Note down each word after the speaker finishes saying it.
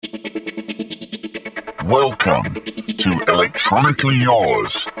Welcome to Electronically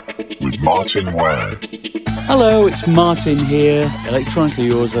Yours with Martin Ware. Hello, it's Martin here, Electronically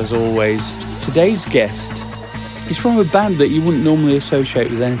Yours as always. Today's guest is from a band that you wouldn't normally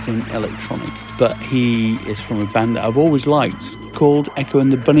associate with anything electronic, but he is from a band that I've always liked called Echo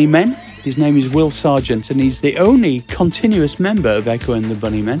and the Bunnymen. His name is Will Sergeant, and he's the only continuous member of Echo and the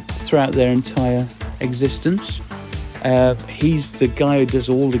Bunnymen throughout their entire existence. He's the guy who does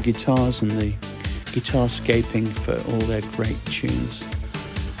all the guitars and the guitar scaping for all their great tunes.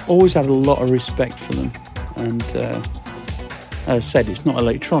 Always had a lot of respect for them, and as I said, it's not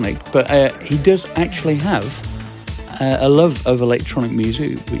electronic, but he does actually have a love of electronic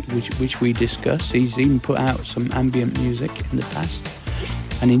music, which we discuss. He's even put out some ambient music in the past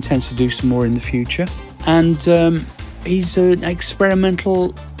and intends to do some more in the future. And he's an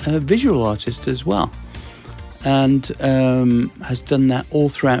experimental visual artist as well, and has done that all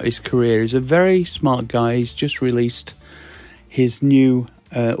throughout his career. He's a very smart guy. He's just released his new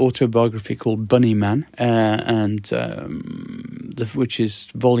autobiography called Bunnyman, which is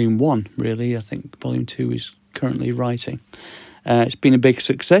volume 1, really. I think volume 2 is currently writing. It's been a big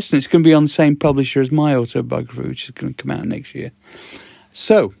success, and it's going to be on the same publisher as my autobiography, which is going to come out next year.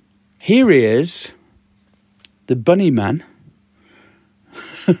 So, here he is, the Bunnyman,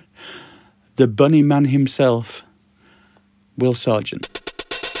 the Bunnyman himself, Will Sergeant.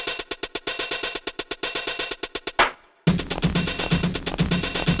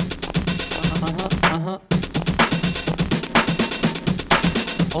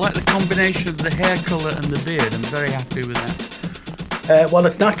 I like the combination of the hair colour and the beard. I'm very happy with that. Well,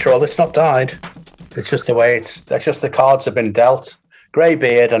 it's natural. It's not dyed. It's just the way that's just the cards have been dealt. Grey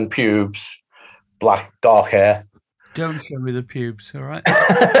beard and pubes, black, dark hair. Don't show me the pubes, all right?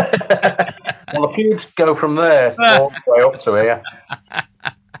 Well, the pubes go from there all the way up to here.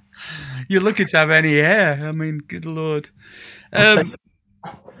 You're lucky to have any hair. I mean, good Lord.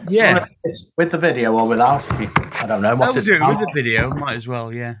 Yeah. It's with the video or without? I don't know. We'll do it with the video. Might as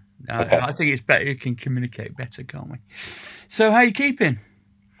well, yeah. Okay. I think it's better. You can communicate better, can't we? So, how are you keeping?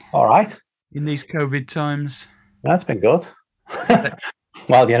 All right. In these COVID times? That's been good.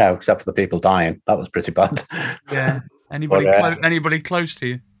 Well, except for the people dying. That was pretty bad. Yeah. Anybody close to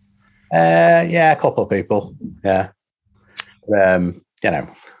you? Yeah, a couple of people. Yeah.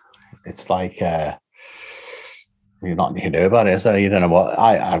 It's like you're not you can do about it, is there? You don't know what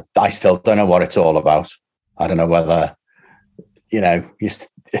I still don't know what it's all about. I don't know whether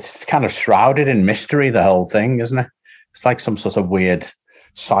it's kind of shrouded in mystery, the whole thing, isn't it? It's like some sort of weird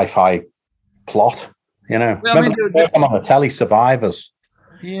sci-fi plot. Well, remember I'm on the telly, Survivors.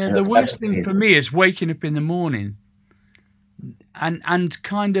 Yeah, the worst thing for me is waking up in the morning and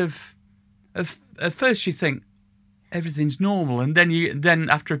kind of at first you think everything's normal, and then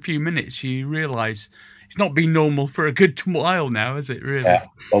after a few minutes you realise it's not been normal for a good while now, has it? Really? Yeah.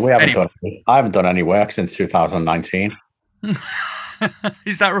 Well, I haven't done any work since 2019.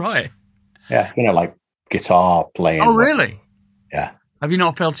 Is that right? Yeah, like guitar playing. Oh, really? Yeah. Have you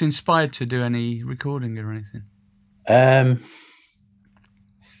not felt inspired to do any recording or anything?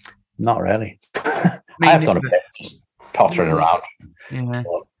 Not really. I have done a bit, just pottering around. Yeah.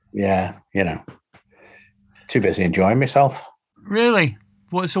 But, yeah, too busy enjoying myself. Really?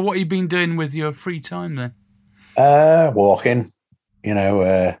 So what have you been doing with your free time then? Walking,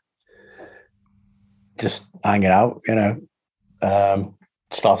 just hanging out,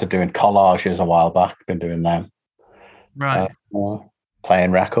 started doing collages a while back, been doing them. Right.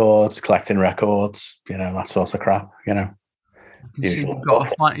 Playing records, collecting records, that sort of crap, You've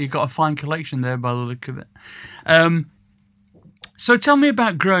got a fine collection there by the look of it. So tell me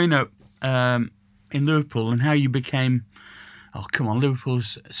about growing up in Liverpool and how you became... Oh, come on,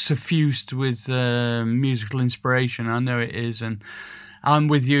 Liverpool's suffused with musical inspiration. I know it is, and I'm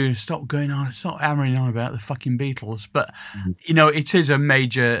with you. Stop hammering on about the fucking Beatles. But, it is a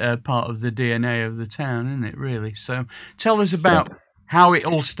major part of the DNA of the town, isn't it, really? So tell us about how it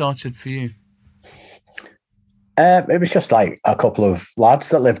all started for you. It was just like a couple of lads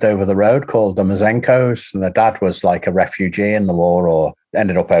that lived over the road called the Mazenkos, and their dad was like a refugee in the war, or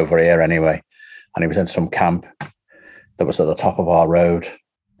ended up over here anyway. And he was in some camp that was at the top of our road,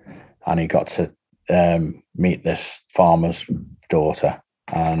 and he got to meet this farmer's daughter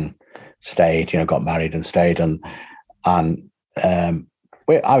and stayed, got married and stayed, and I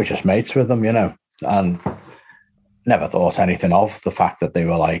was just mates with them, and never thought anything of the fact that they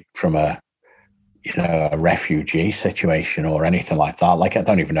were like from a refugee situation or anything like that. Like, I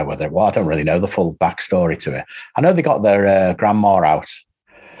don't even know whether it was. I don't really know the full backstory to it. I know they got their grandma out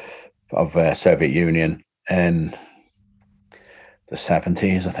of Soviet Union in the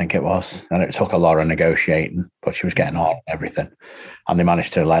 70s, I think it was. And it took a lot of negotiating, but she was getting on and everything. And they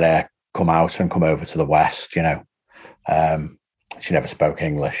managed to let her come out and come over to the West, you know. She never spoke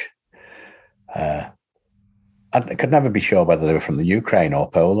English. I could never be sure whether they were from the Ukraine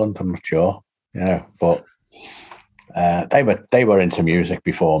or Poland. I'm not sure, you know, but they were into music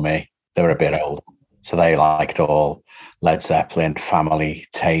before me. They were a bit old, so they liked all Led Zeppelin, Family,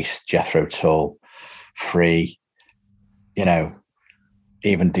 Taste, Jethro Tull, Free, you know,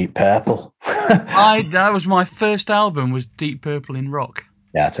 even Deep Purple. That was my first album, was Deep Purple in rock.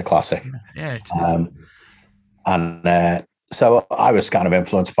 Yeah, it's a classic. Yeah, it is. And so I was kind of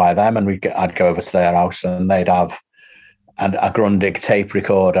influenced by them, and I'd go over to their house, and they'd have a Grundig tape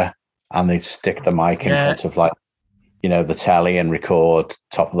recorder, and they'd stick the mic in front of, like, you know, the telly and record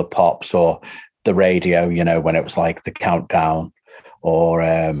Top of the Pops, or the radio, you know, when it was like the Countdown, or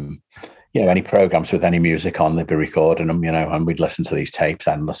you know, any programs with any music on, they'd be recording them, you know, and we'd listen to these tapes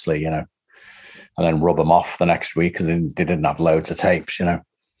endlessly, you know, and then rub them off the next week because they didn't have loads of tapes, you know.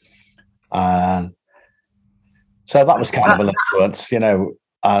 And so that was kind of an influence, you know.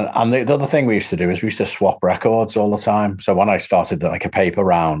 And the other thing we used to do is we used to swap records all the time. So when I started like a paper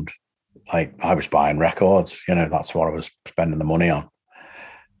round, like, I was buying records, you know, that's what I was spending the money on.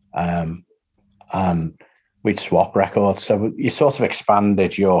 And we'd swap records. So you sort of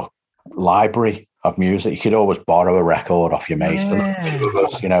expanded your library of music. You could always borrow a record off your mates.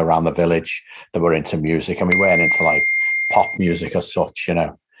 You know, around the village that were into music, and we weren't into like pop music as such, you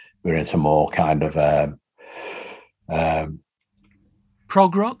know. We were into more kind of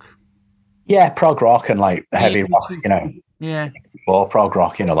prog rock. Yeah, prog rock and like heavy rock, you know. Yeah. Or prog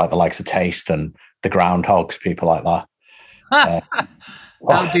rock, you know, like the likes of Taste and the Groundhogs, people like that.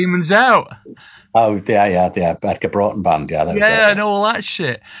 Now Demons Out. Oh, yeah. Edgar Broughton Band, yeah. Yeah, and all that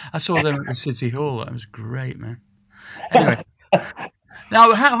shit. I saw them at the City Hall. That was great, man. Anyway.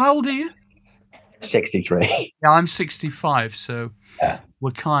 Now, how old are you? 63. Yeah, I'm 65, so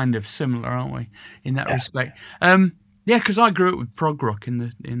we're kind of similar, aren't we, in that respect? Yeah, because I grew up with prog rock in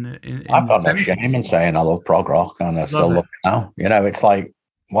I've got no shame in saying I love prog rock, and I still love it now. You know, it's like,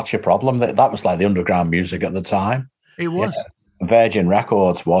 what's your problem? That was like the underground music at the time. It was. Yeah. Virgin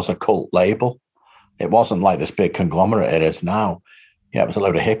Records was a cult label. It wasn't like this big conglomerate it is now. Yeah, it was a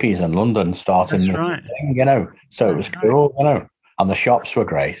load of hippies in London starting the thing, you know. So it was cool, you know, and the shops were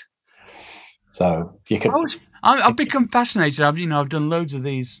great. So you could. I've become fascinated. I've done loads of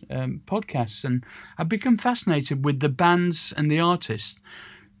these podcasts, and I've become fascinated with the bands and the artists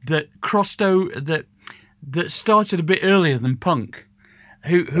that crossed over, that started a bit earlier than punk,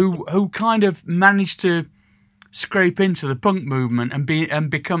 who kind of managed to scrape into the punk movement and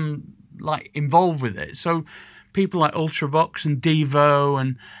become like involved with it. So people like Ultravox and Devo,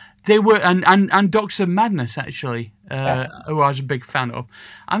 and they were and Dogs of Madness, actually, who I was a big fan of.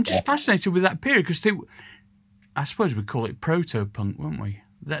 I'm just fascinated with that period because I suppose we'd call it proto-punk, wouldn't we?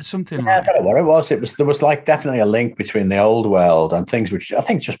 That's something like. I don't know what it was. There was like definitely a link between the old world and things which I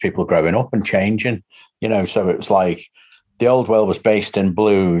think just people growing up and changing, you know. So it was like the old world was based in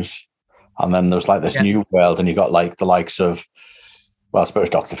blues, and then there was like this new world, and you got like the likes of, well, I suppose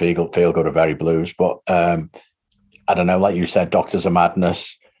Dr. Feelgood are very blues, but I don't know, like you said, Doctors of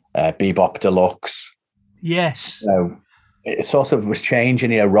Madness, Bebop Deluxe. Yes. So it sort of was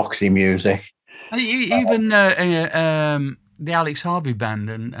changing, you know, Roxy Music. Even the Alex Harvey Band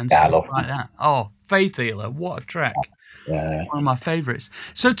and stuff like that. Oh, Faith Healer, what a track. Yeah. One of my favourites.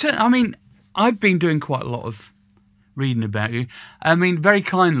 So, I've been doing quite a lot of reading about you. I mean, very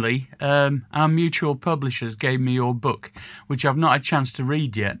kindly, our mutual publishers gave me your book, which I've not had a chance to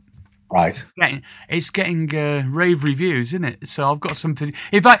read yet. Right. It's getting rave reviews, isn't it? So I've got something.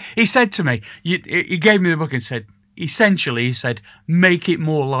 In fact, he said to me, he gave me the book and said, essentially, he said, make it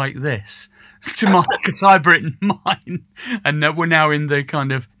more like this. Because I've written mine, and we're now in the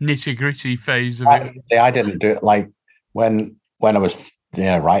kind of nitty-gritty phase of it. I didn't do it like when I was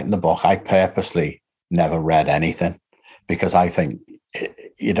writing the book. I purposely never read anything because I think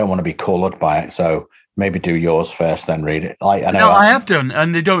you don't want to be coloured by it. So maybe do yours first, then read it. Like I have done,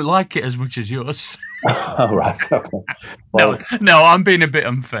 and they don't like it as much as yours. Oh, right. Okay. Well, no, I'm being a bit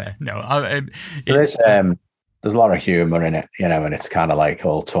unfair. No, there's a lot of humour in it, you know, and it's kind of like a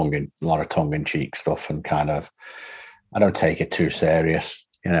lot of tongue-in-cheek stuff, and kind of, I don't take it too serious,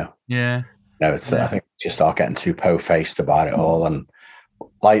 you know. Yeah. No, I think you start getting too po-faced about it all. And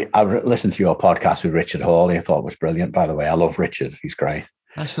like, I listened to your podcast with Richard Hawley. I thought it was brilliant, by the way. I love Richard. He's great.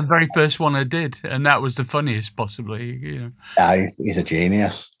 That's the very first one I did, and that was the funniest, possibly, you know. Yeah, he's a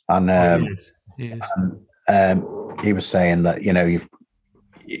genius. And he is. And he was saying that, you know,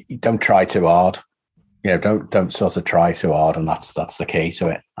 you don't try too hard. don't sort of try too hard, and that's the key to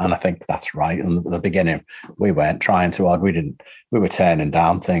it. And I think that's right. In the beginning, we weren't trying too hard. We were turning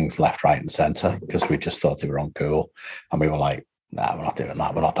down things left, right, and centre because we just thought they were uncool, and we were like, "Nah, we're not doing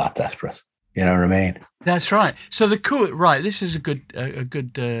that. We're not that desperate." You know what I mean? That's right. So the cool, right? This is a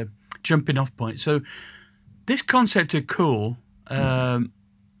good jumping off point. So this concept of cool,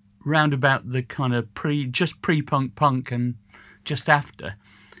 round about the kind of pre-punk and just after,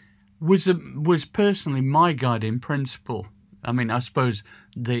 was personally my guiding principle. I mean, I suppose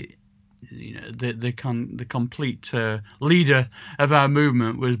the complete leader of our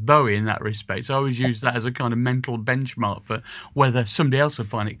movement was Bowie in that respect. So I always use that as a kind of mental benchmark for whether somebody else would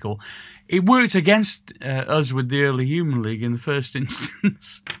find it cool. It worked against us with the early Human League in the first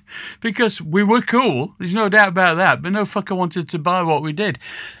instance because we were cool. There's no doubt about that. But no fucker wanted to buy what we did,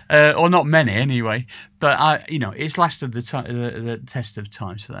 or not many anyway. But it's lasted the test of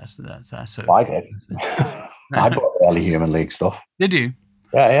time. So that's I did. I bought the early Human League stuff. Did you?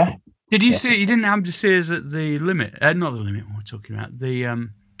 Yeah. Did you see? You didn't happen to see us at the Limit? Not the Limit. What we're talking about the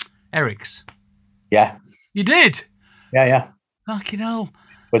Eric's. Yeah. You did. Yeah. Fucking hell.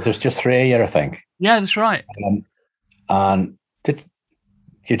 But there's just 3 a year, I think. Yeah, that's right. And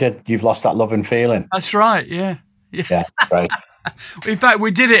you've lost that love and feeling. That's right. Yeah. Right. In fact, we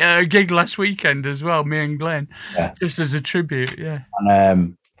did it at a gig last weekend as well, me and Glenn, just as a tribute. Yeah.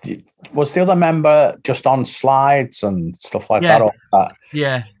 And was the other member just on slides and stuff like that? Or that?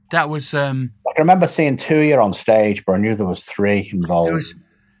 Yeah, that was. I can remember seeing 2 a year on stage, but I knew there was 3 involved.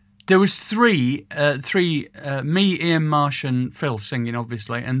 There was three. Me, Ian Marsh, and Phil singing,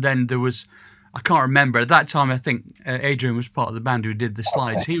 obviously, and then there was. I can't remember at that time. I think Adrian was part of the band who did the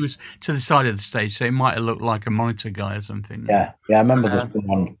slides. Okay. He was to the side of the stage, so he might have looked like a monitor guy or something. Yeah. I remember there's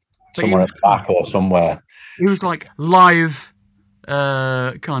one somewhere at the back or somewhere. He was like live,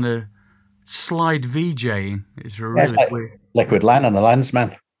 kind of slide VJing. It's really weird. Liquid Len and the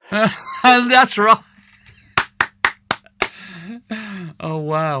Lensman. That's right. Oh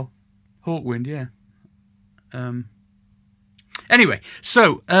wow, Hawkwind, yeah. Anyway,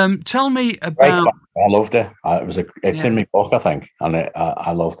 so tell me about. I loved it. It's in my book, I think, and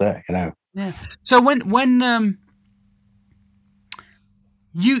I loved it. Yeah. So when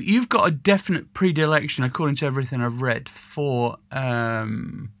you've got a definite predilection, according to everything I've read, for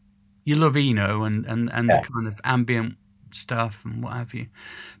you love Eno and the kind of ambient stuff and what have you,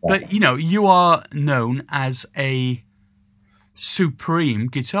 but you are known as a supreme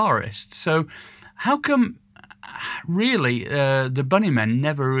guitarist. So how come? Really, the Bunnymen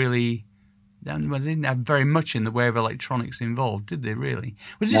never really. They didn't have very much in the way of electronics involved, did they? Really?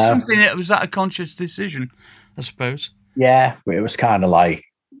 Was this something that was that a conscious decision? I suppose. Yeah, it was kind of like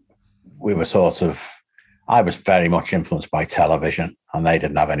we were sort of. I was very much influenced by television, and they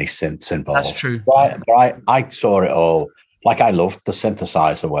didn't have any synths involved. That's true. But I saw it all. Like I loved the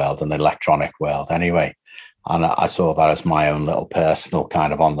synthesizer world and the electronic world, anyway, and I saw that as my own little personal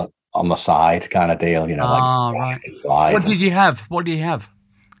kind of on the side kind of deal, right. What did you have? What do you have?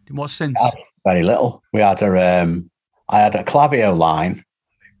 What synths? Very little. We had I had a Clavio line. Do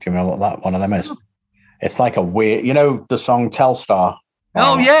you remember what that one of them is? It's like a weird, the song Telstar.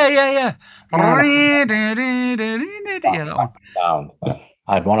 Oh yeah. Down.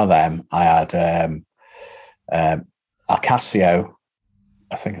 I had one of them. I had a Casio.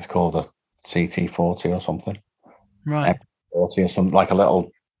 I think it's called a CT40 or something. Right. 40 or something, like a little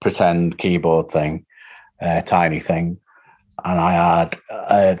pretend keyboard thing, tiny thing. And I had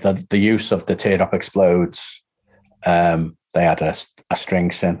the use of the Teardrop Explodes. They had a string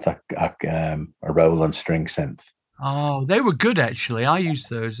synth, a Roland string synth. Oh, they were good, actually. I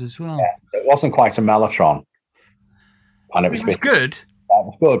used those as well. Yeah, it wasn't quite a Mellotron. And it was good. It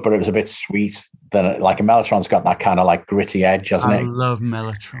was good, but it was a bit sweet. Like a Mellotron's got that kind of like gritty edge, hasn't it? I love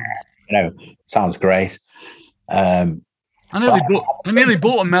Mellotron. It sounds great. I nearly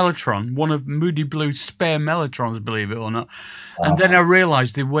bought a Mellotron, one of Moody Blue's spare Mellotrons, believe it or not. And then I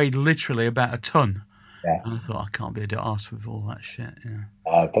realised they weighed literally about a ton. Yeah. And I thought, I can't be able to ask with all that shit.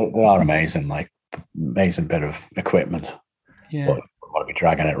 Yeah. They are amazing, like amazing bit of equipment. Yeah. But you want to be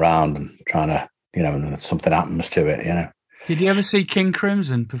dragging it around and trying to, and something happens to it, Did you ever see King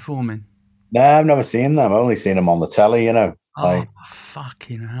Crimson performing? No, I've never seen them. I've only seen them on the telly, Oh,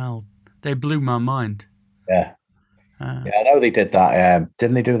 fucking hell. They blew my mind. Yeah. Yeah, I know they did that.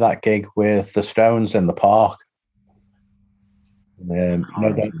 Didn't they do that gig with the Stones in the park? They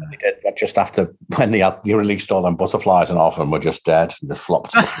did just after when you released all them butterflies and off them were just dead and just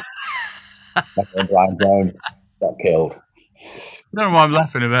flopped. Brian Jones got killed. I don't know why I'm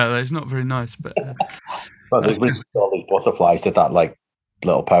laughing about that. It's not very nice, but. But they released all these butterflies. Did that like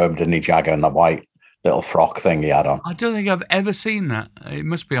little poem, didn't he, Jagger and the White? little frock thing he had on. I don't think I've ever seen that. It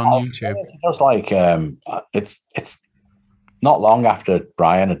must be on YouTube. It was like it's not long after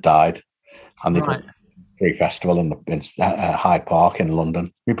Brian had died, and they put a free festival in Hyde Park in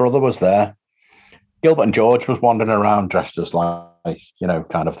London. My brother was there. Gilbert and George was wandering around dressed as like, you know,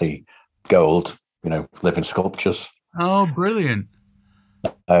 kind of the gold, you know, living sculptures. Oh, brilliant.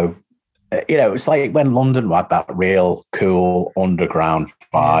 So, you know, it's like when London had that real cool underground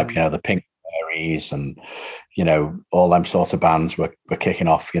vibe, you know, the Pink Fairies and, you know, all them sorts of bands were kicking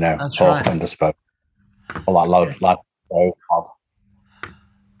off, you know, That's right. Dispo, all that loud pop.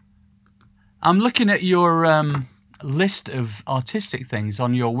 I'm looking at your list of artistic things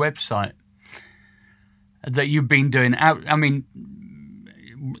on your website that you've been doing. I mean,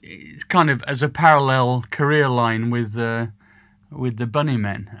 it's kind of as a parallel career line with the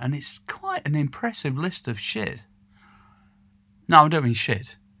Bunnymen, and it's quite an impressive list of shit. No, I don't mean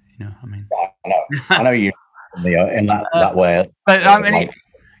shit. You know, I mean, I know you in that way. But I mean,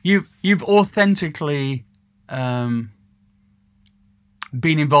 you've authentically been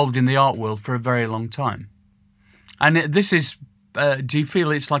involved in the art world for a very long time, and this is. Do you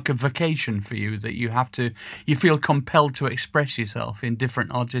feel it's like a vacation for you that you feel compelled to express yourself in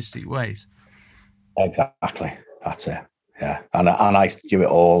different artistic ways? Exactly, that's it. Yeah, and I do it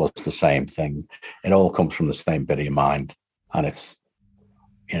all as the same thing. It all comes from the same bit of your mind, and it's,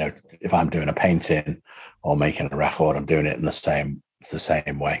 you know, if I'm doing a painting or making a record, I'm doing it in the same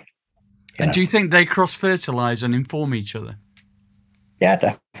way. And do you think they cross-fertilize and inform each other? Yeah,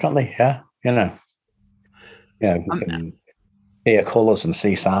 definitely. Yeah, you know, you can hear colours and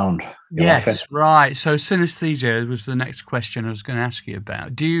see sound. Yes, right. So synesthesia was the next question I was going to ask you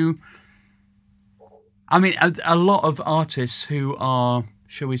about. I mean, a lot of artists who are,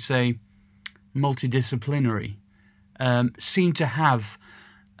 shall we say, multidisciplinary seem to have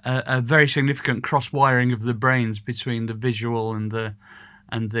a very significant cross-wiring of the brains between the visual and the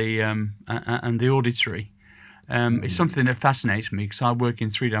auditory. It's something that fascinates me because I work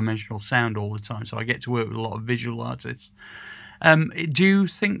in three-dimensional sound all the time, so I get to work with a lot of visual artists. Do you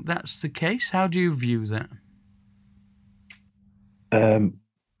think that's the case? How do you view that?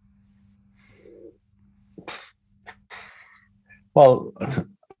 Well,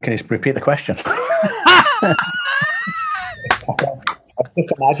 can you repeat the question? I'm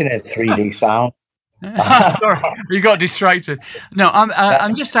just imagining 3D sound. Sorry, you got distracted. No,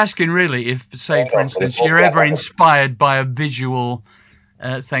 I'm just asking really if, say, for instance, you're ever inspired by a visual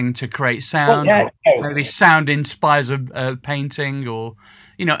thing to create sound. Well, maybe sound inspires a painting, or,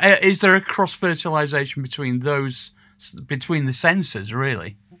 you know, is there a cross-fertilization between the senses,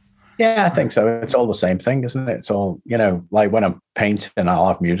 really? Yeah, I think so. It's all the same thing, isn't it? It's all, you know, like when I'm painting, I'll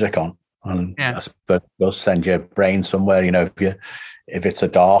have music on, and I suppose it'll send your brain somewhere. You know, if it's a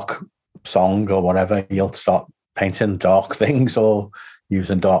dark song or whatever, you'll start painting dark things or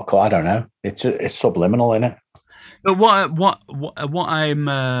using dark color. I don't know. It's subliminal, isn't it? But what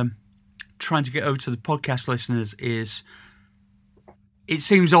I'm trying to get over to the podcast listeners is, it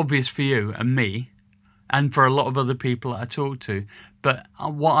seems obvious for you and me, and for a lot of other people that I talk to, but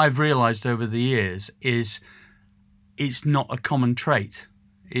what I've realised over the years is it's not a common trait.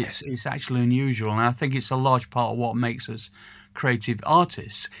 It's actually unusual, and I think it's a large part of what makes us creative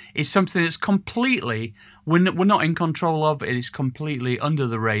artists. It's something that's completely, we're not in control of. It is completely under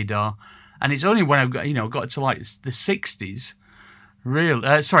the radar. And it's only when I've got to like the 60s,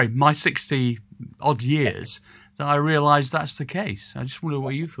 my 60 odd years, that I realised that's the case. I just wonder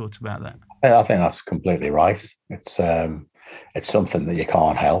what you thought about that. I think that's completely right. It's something that you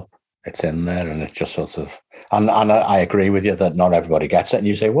can't help. It's in there, and it's just sort of. And I agree with you that not everybody gets it. And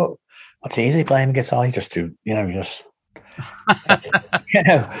you say, "Well, what's easy playing guitar? You just do, you know,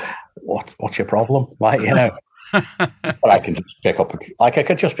 what's your problem?" Like, you know. But I can just pick up I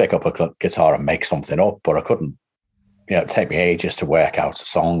could just pick up a guitar and make something up, but I couldn't, you know, it'd take me ages to work out a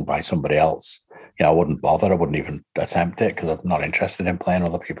song by somebody else. You know, I wouldn't bother. I wouldn't even attempt it because I'm not interested in playing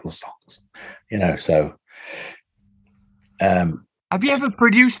other people's songs. You know, so have you ever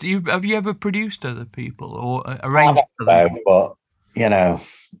produced other people or arranged other people? But, you know,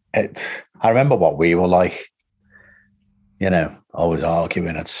 I remember what we were like, you know, always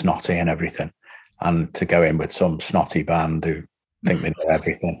arguing and snotty and everything. And to go in with some snotty band who think they know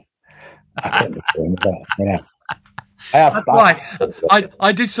everything, I couldn't be doing that. Yeah, that's why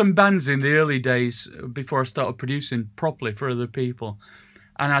I did some bands in the early days before I started producing properly for other people,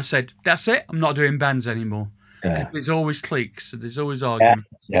 and I said, "That's it. I'm not doing bands anymore." Yeah. There's always cliques. There's always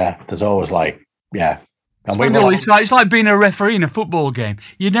arguments. Yeah. There's always like And it's like being a referee in a football game.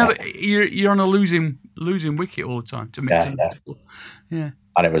 You're on a losing wicket all the time. Yeah.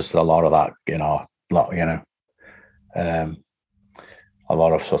 And it was a lot of that, you know. lot, a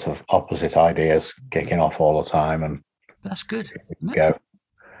lot of sort of opposite ideas kicking off all the time, and That's good. go.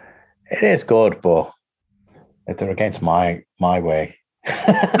 It is good, but if they're against my way.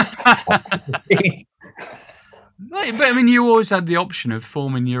 But I mean, you always had the option of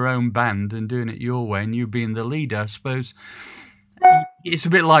forming your own band and doing it your way, and you being the leader. I suppose it's a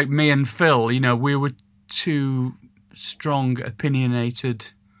bit like me and Phil. We were two strong, opinionated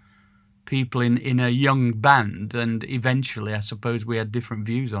people in a young band, and eventually, I suppose, we had different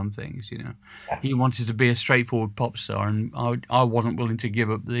views on things. He wanted to be a straightforward pop star, and I wasn't willing to give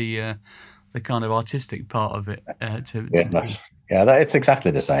up the kind of artistic part of it. It's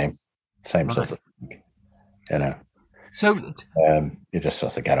exactly the same right. Sort of thing. So you just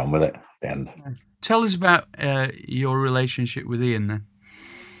sort of get on with it. Then tell us about your relationship with Ian then.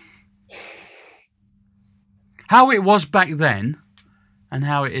 How it was back then and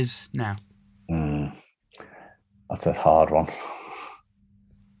how it is now. That's a hard one.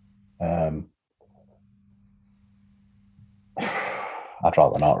 I'd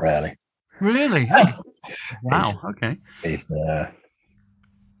rather not, really. Really? Wow. Okay.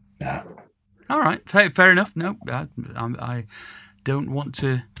 Yeah. All right, fair enough. No, I don't want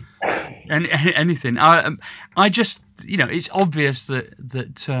to anything. I just, it's obvious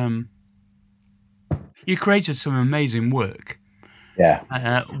that you created some amazing work.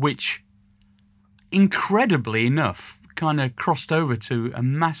 Yeah. Which, incredibly enough, kind of crossed over to a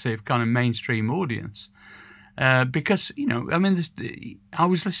massive kind of mainstream audience. Because, I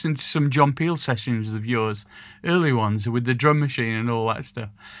was listening to some John Peel sessions of yours, early ones with the drum machine and all that stuff.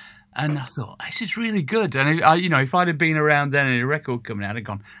 And I thought, this is really good. And, if I'd have been around then and a record coming out, I'd have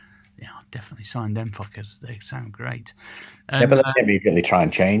gone, I'll definitely sign them fuckers. They sound great. And, but they immediately try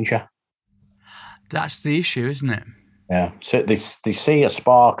and change you. That's the issue, isn't it? Yeah. So they see a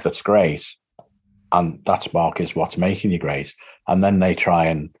spark that's great, and that spark is what's making you great. And then they try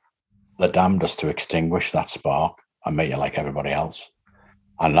and the damnedest to extinguish that spark and make you like everybody else.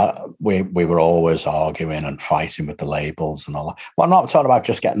 And we were always arguing and fighting with the labels and all that. Well, I'm not talking about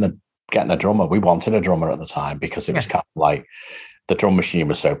just getting a drummer. We wanted a drummer at the time because it was kind of like the drum machine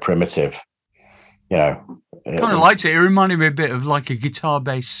was so primitive. Kind of liked it. It reminded me a bit of like a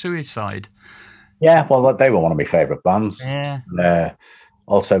guitar-based Suicide. Yeah, well, they were one of my favourite bands. Yeah.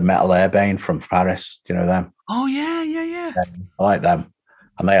 Also, Metal Airbane from Paris. Do you know them? Oh, yeah. I like them.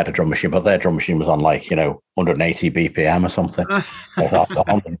 And they had a drum machine, but their drum machine was on 180 BPM or something. It was like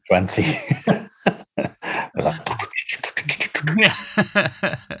 120. It was like...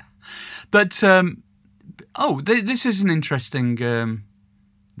 But, this is an interesting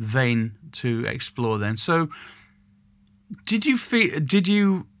vein to explore then. So, did you feel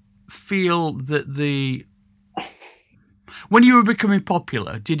that when you were becoming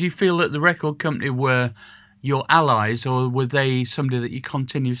popular, did you feel that the record company were your allies, or were they somebody that you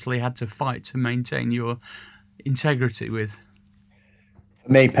continuously had to fight to maintain your integrity with?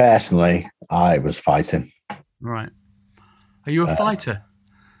 For me personally, I was fighting. Right. Are you a fighter?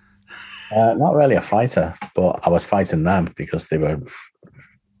 Not really a fighter, but I was fighting them because they were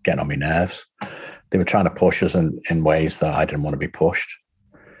getting on my nerves. They were trying to push us in ways that I didn't want to be pushed.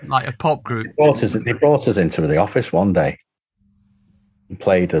 Like a pop group? They brought us into the office one day and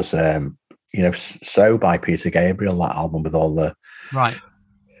played us... So by Peter Gabriel, that album with all the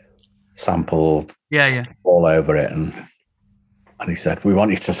sampled all over it, and he said, "We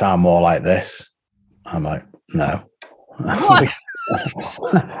want you to sound more like this." I'm like, "No."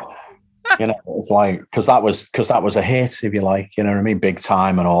 It's like because that was a hit, if you like, you know what I mean, big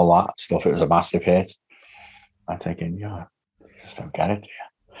time and all that stuff. It was a massive hit. I'm thinking, I just don't get it.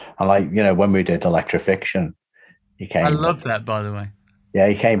 And when we did Electrification, he came. I love that, by the way. Yeah,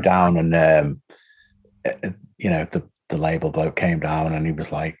 he came down and, the label bloke came down and he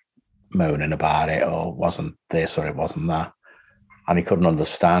was like moaning about it, or it wasn't this or it wasn't that. And he couldn't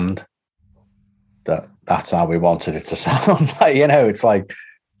understand that that's how we wanted it to sound. It's like,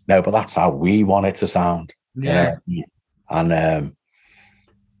 no, but that's how we want it to sound. Yeah. And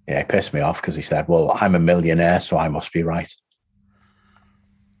it pissed me off because he said, well, I'm a millionaire, so I must be right.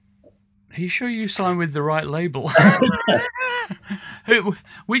 Are you sure you signed with the right label?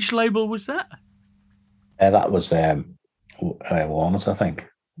 Which label was that? That was Warner's, I think.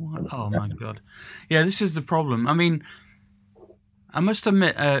 Oh, my God. Yeah, this is the problem. I mean, I must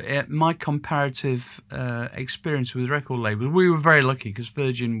admit, my comparative experience with record labels, we were very lucky because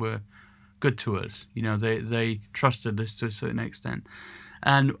Virgin were good to us. They trusted us to a certain extent.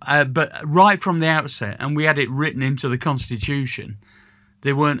 And but right from the outset, and we had it written into the Constitution,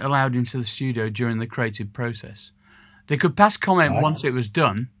 they weren't allowed into the studio during the creative process. They could pass comment once it was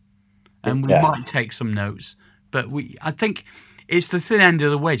done, and we might take some notes. But I think it's the thin end of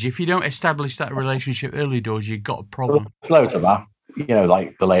the wedge. If you don't establish that relationship early doors, you've got a problem. There's loads of that.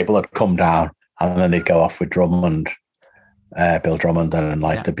 Like the label had come down, and then they'd go off with Drummond, Bill Drummond, and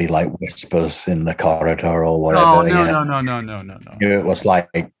there'd be like whispers in the corridor or whatever. Oh, no. It was like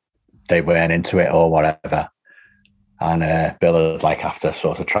they weren't into it or whatever. And Bill would have to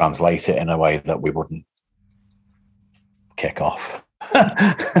sort of translate it in a way that we wouldn't kick off. So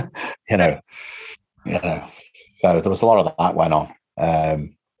there was a lot of that went on. I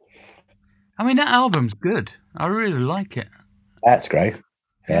mean, that album's good. I really like it. That's great.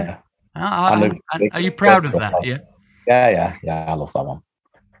 Yeah. Are you proud of that? Yeah. Yeah. I love that one.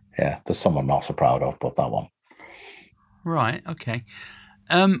 Yeah, there's some I'm not so proud of, but that one. Right. Okay.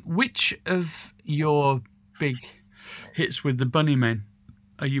 Which of your big hits with the Bunnymen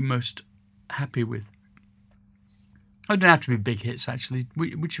are you most happy with? Oh, don't have to be big hits, actually.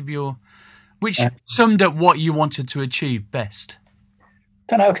 Which summed up what you wanted to achieve best? I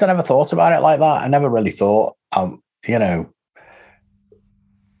don't know, because I never thought about it like that. I never really thought, the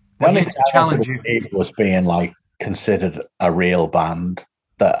only thing I wanted to achieve was being considered a real band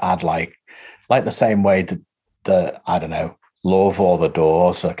that had like the same way that I don't know, Love or The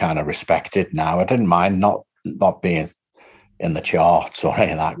Doors are kind of respected now. I didn't mind not being in the charts or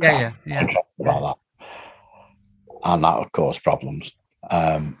any of that. Yeah. Interested about that, and that would cause problems.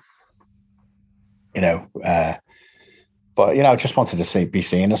 But I just wanted to be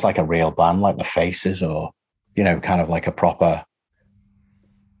seen as like a real band, like the Faces, or kind of like a proper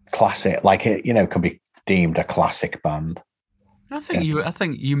classic, like it can be deemed a classic band. I think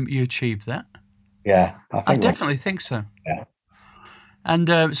you achieved that. Yeah, I definitely think so. Yeah,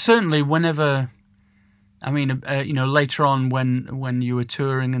 and certainly whenever, I mean, later on when you were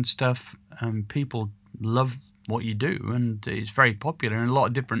touring and stuff, people love what you do, and it's very popular in a lot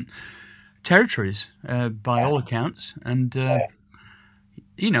of different territories, by all accounts. And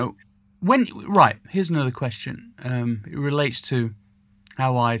here's another question. It relates to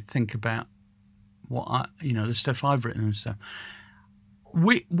how I think about what the stuff I've written and stuff.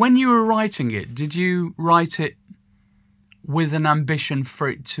 When you were writing it, did you write it with an ambition for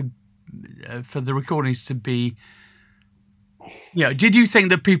it to, for the recordings to be, did you think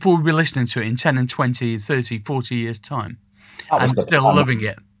that people would be listening to it in 10 and 20, 30, 40 years' time and still loving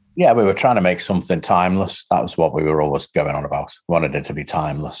it? Yeah, we were trying to make something timeless. That was what we were always going on about. We wanted it to be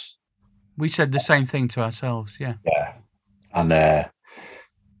timeless. We said the same thing to ourselves, yeah. Yeah. And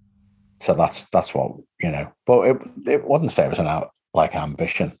so that's what, but it wouldn't say it was an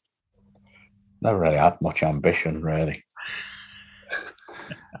ambition. Never really had much ambition, really.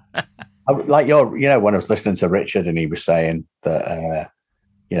 When I was listening to Richard and he was saying that,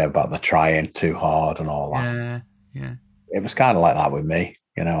 about the trying too hard and all that. Yeah. It was kind of like that with me.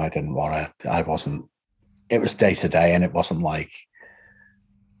 I didn't want to, it was day to day, and it wasn't like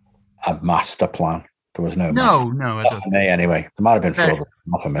a master plan. There was no No, for me anyway. There might have been for others,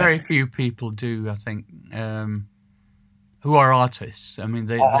 not for me. Very few people do, I think, who are artists. I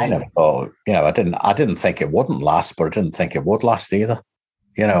mean, I never thought, I didn't think it wouldn't last, but I didn't think it would last either.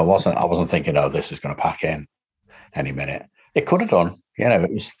 I wasn't thinking, oh, this is going to pack in any minute. It could have done.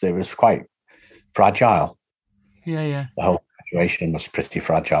 It was quite fragile. Yeah. The whole situation was pretty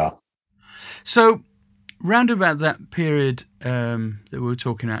fragile. So, round about that period that we were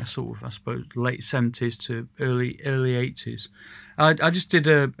talking about, sort of, I suppose, late 70s to early 80s, I just did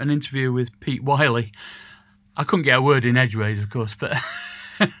an interview with Pete Wiley. I couldn't get a word in edgeways, of course, but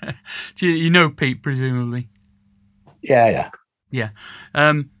you know Pete, presumably. Yeah.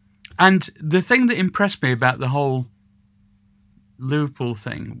 And the thing that impressed me about the whole Liverpool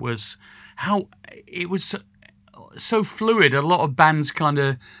thing was how it was so fluid. A lot of bands kind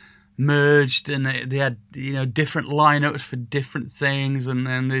of merged, and they had different lineups for different things, and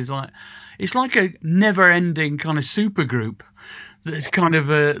then it's like a never-ending kind of supergroup that's kind of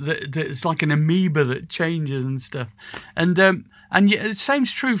that's like an amoeba that changes and stuff. And the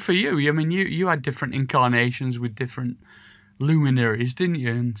same's true for you. I mean, you had different incarnations with different luminaries, didn't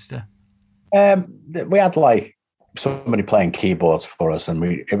you, and stuff? We had somebody playing keyboards for us, and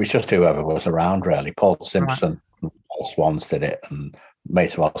it was just whoever was around, really. Paul Simpson, right. Paul Swans did it, and a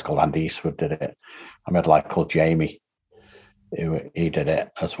mate of ours called Andy Eastwood did it. I had a lad called Jamie, he did it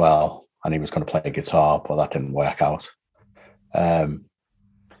as well, and he was going to play guitar, but that didn't work out.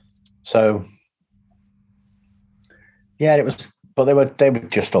 So yeah, it was, but they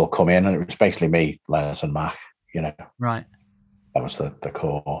would just all come in, and it was basically me, Les, and Mac. Right. That was the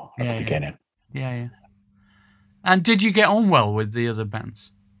core at the beginning. Yeah. And did you get on well with the other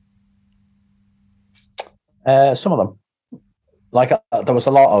bands? Some of them. There was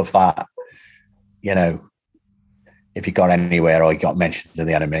a lot of that you know, if you got anywhere or you got mentioned to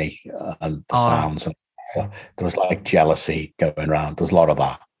the enemy and the sounds, and so there was like jealousy going around. There was a lot of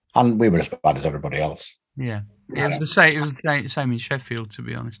that, and we were as bad as everybody else. Yeah. It was the same. It was the same in Sheffield, to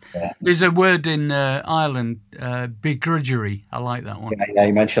be honest. Yeah. There's a word in Ireland, begrudgery. I like that one. Yeah,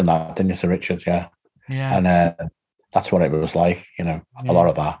 you mentioned that, didn't you, Sir Richard? Yeah, Yeah. and that's what it was like. You know, a lot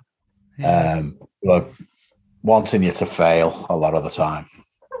of that. Yeah. Like wanting you to fail a lot of the time.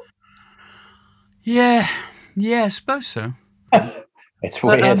 Yeah, I suppose so. It's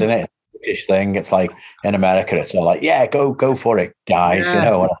weird, isn't it? British thing. It's like in America, it's all like, yeah, go for it, guys. Yeah, you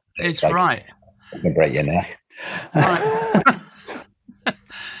know, it's like, right. I can break your neck. Right.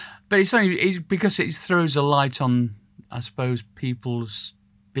 But it's because it throws a light on, I suppose, people's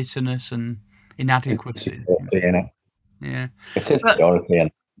bitterness and inadequacy. You know? Yeah, it's insecurity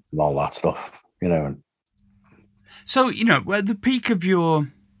and all that stuff. You know. So at the peak of your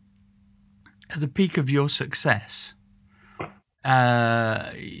success,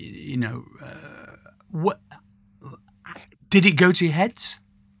 what did it go to your heads?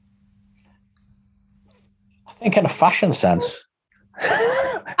 I think in a fashion sense.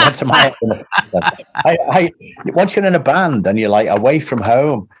 That's my I once you're in a band and you're like away from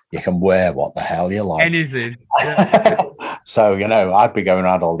home, you can wear what the hell you like. Anything. So, I'd be going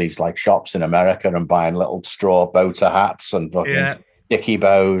around all these like shops in America and buying little straw boater hats and fucking dicky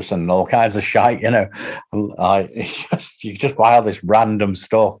bows and all kinds of shite, you just buy all this random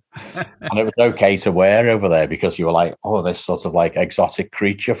stuff. And it was okay to wear over there because you were like, oh, this sort of like exotic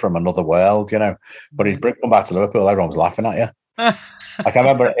creature from another world, But he'd come back to Liverpool, everyone was laughing at you. Like I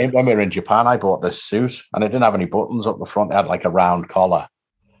remember when we were in Japan, I bought this suit and it didn't have any buttons up the front. It had like a round collar.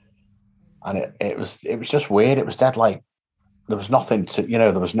 And it was just weird. It was dead like there was nothing to,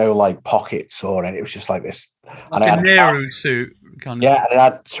 there was no like pockets or anything. It was just like this. Like and a Nehru suit kind of. Yeah, and it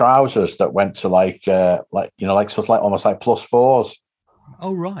had trousers that went to like sort of like almost like +4s.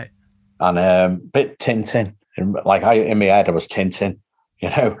 Oh right. And bit Tintin. Like in my head I was Tintin,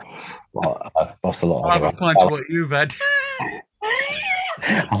 Well, I lost a lot. I haven't planned to what you've had.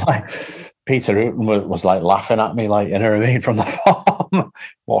 Like Peter Hooton was like laughing at me, like, from the farm.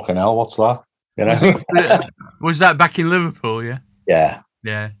 Walking hell, what's that? Was that back in Liverpool? Yeah. Yeah.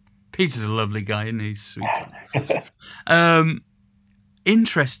 Yeah. Peter's a lovely guy, isn't he? He's sweet.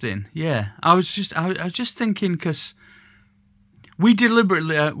 Interesting. Yeah. I was just thinking because we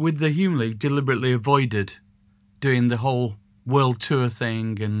deliberately, with the Hume League, deliberately avoided doing the whole world tour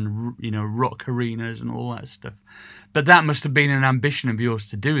thing and rock arenas and all that stuff, but that must have been an ambition of yours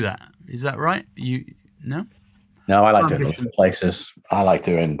to do that. Is that right? No, I like doing little places. I like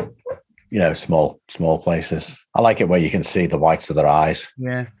doing small places. I like it where you can see the whites of their eyes.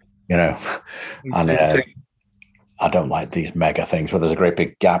 Yeah, and I don't like these mega things where there's a great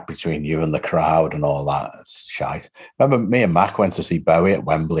big gap between you and the crowd and all that. It's shite. Remember me and Mac went to see Bowie at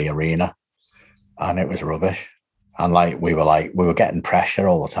Wembley Arena and it was rubbish. And we were getting pressure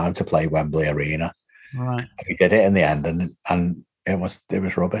all the time to play Wembley Arena. Right. We did it in the end, and it was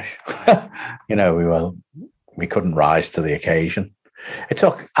rubbish. We couldn't rise to the occasion. It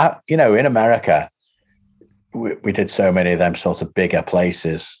took, in America, we did so many of them sort of bigger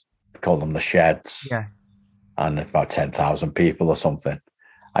places, call them the Sheds. Yeah. And about 10,000 people or something.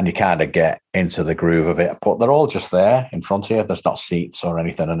 And you kind of get into the groove of it, but they're all just there in front of you. There's not seats or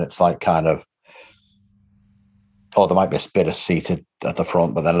anything, and it's like kind of. Or there might be a bit of seated at the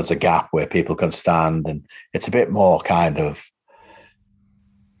front, but then there's a gap where people can stand, and it's a bit more kind of,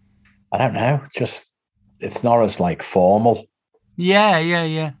 I don't know, it's not as like formal. Yeah.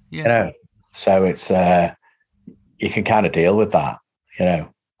 So it's you can kind of deal with that,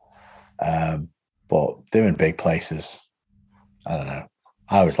 but doing big places, I don't know.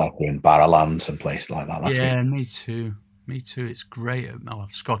 I always like doing Barrowlands and places like that. Me too. Me too. It's great.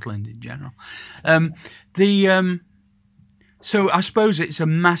 Scotland in general. So I suppose it's a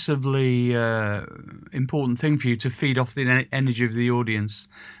massively important thing for you to feed off the energy of the audience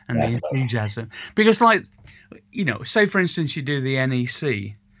and the enthusiasm. Because, say for instance you do the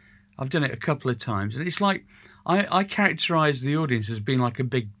NEC. I've done it a couple of times, and it's like I characterise the audience as being like a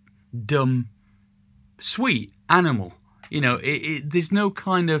big, dumb, sweet animal. There's no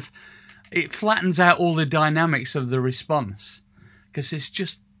kind of. It flattens out all the dynamics of the response because it's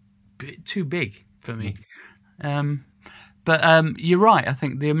just too big for me. But you're right. I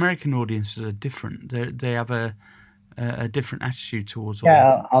think the American audiences are different. They have a different attitude towards all.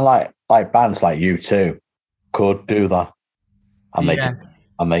 Yeah, I like bands like U2 could do that, and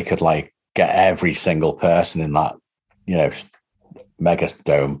they could like get every single person in that mega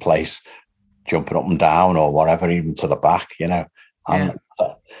dome place jumping up and down or whatever, even to the back. And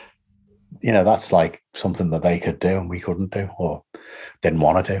that's like something that they could do and we couldn't do or didn't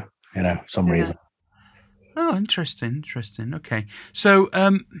want to do, some reason. Oh, interesting. Okay. So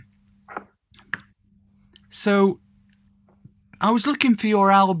I was looking for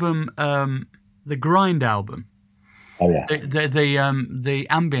your album, the Grind album. Oh yeah. The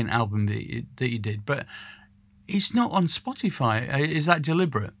ambient album that you did, but it's not on Spotify. Is that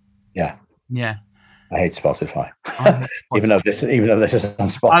deliberate? Yeah. Yeah. I hate Spotify. even though this is on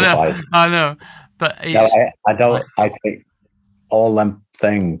Spotify. I know. But I don't. I think all them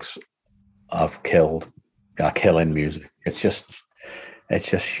things I've killed are killing music. It's just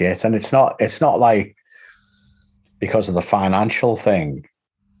shit, and it's not like because of the financial thing.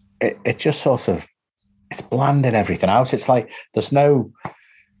 It just sort of it's blanding everything out. It's like there's no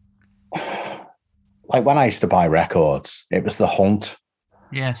like when I used to buy records, it was the hunt.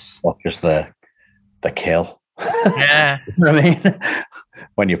 Yes. Not just the kill. Yeah. You know what I mean?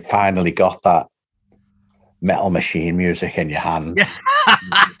 When you finally got that Metal Machine music in your hand. Yeah.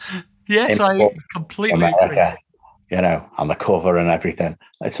 Yes, I completely America, agree. And the cover and everything.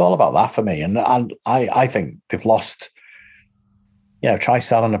 It's all about that for me. And I think they've lost, try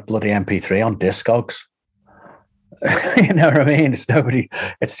selling a bloody MP3 on Discogs. You know what I mean?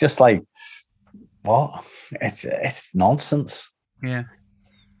 It's just like, what? It's nonsense. Yeah.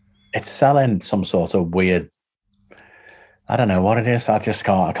 It's selling some sort of weird, I don't know what it is. I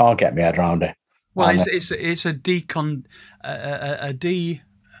can't get my head around it. Well, it's a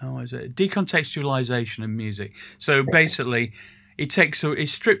decontextualization of music. So basically, it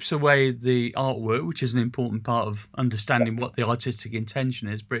strips away the artwork, which is an important part of understanding what the artistic intention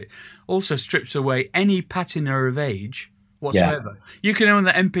is, but it also strips away any patina of age whatsoever. Yeah. You can own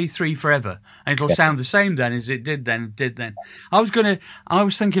the MP3 forever, and it'll sound the same then as it did then. I was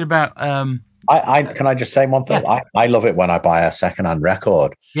thinking about. Can I just say one thing? Yeah. I love it when I buy a secondhand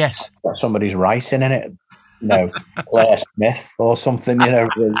record. Yes, somebody's writing in it. Claire Smith or something, to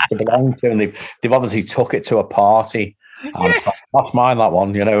belong to, and they've obviously took it to a party. Yes. That's mine, that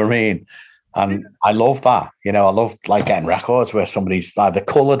one. You know what I mean? And I love that. I love like getting records where somebody's either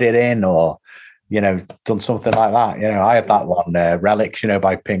coloured it in or done something like that. I had that one, Relics,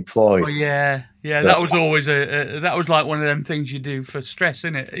 by Pink Floyd. Oh yeah. That was always that was like one of them things you do for stress,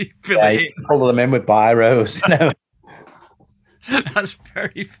 isn't it? You pull them in with biros, That's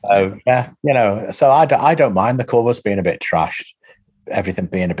very funny. So I don't mind the covers being a bit trashed, everything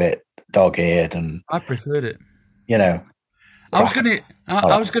being a bit dog-eared, and I preferred it. I was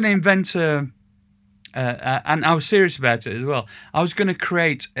gonna invent and I was serious about it as well. I was gonna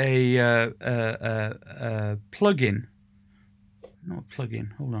create a plugin. Not a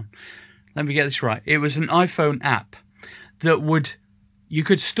plugin. Hold on. Let me get this right. It was an iPhone app that you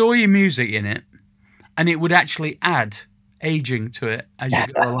could store your music in it, and it would actually add aging to it as you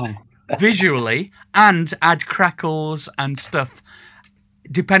go along, visually, and add crackles and stuff,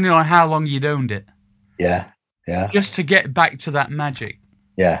 depending on how long you'd owned it. Yeah. Just to get back to that magic.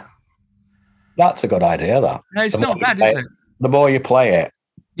 Yeah. That's a good idea, that. No, it's not bad, is it? The more you play it,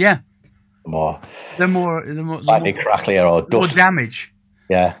 yeah, the more slightly cracklier or dust. More damage.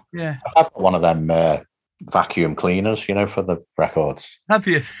 Yeah. Yeah. I've got one of them vacuum cleaners, for the records. Have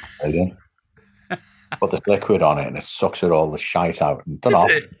you? Put the liquid on it and it sucks it all the shite out. And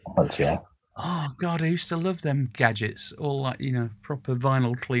yeah. Oh God, I used to love them gadgets, all like proper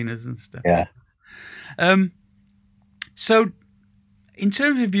vinyl cleaners and stuff. Yeah. So, in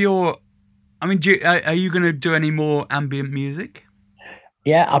terms of are you going to do any more ambient music?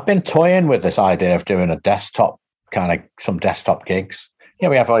 Yeah, I've been toying with this idea of doing a desktop some desktop gigs.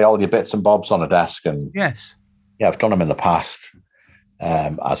 We have all your bits and bobs on a desk, and yes, I've done them in the past.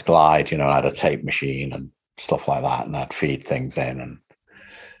 As Glide, I had a tape machine and stuff like that, and I'd feed things in. And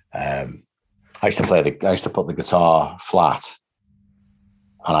I used to put the guitar flat,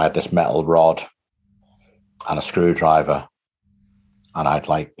 and I had this metal rod and a screwdriver, and I'd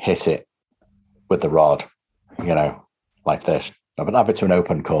like hit it with the rod, like this. I would have it to an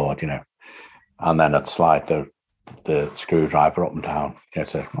open chord, and then I'd slide the screwdriver up and down.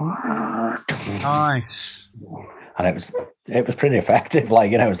 Nice. And it was pretty effective.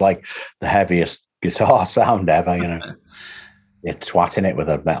 It was like the heaviest guitar sound ever. You're twatting it with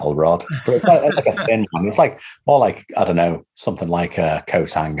a metal rod, but it's like a thin one. It's like more like, I don't know, something like a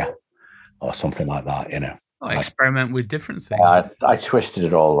coat hanger or something like that. Experiment with different things. I twisted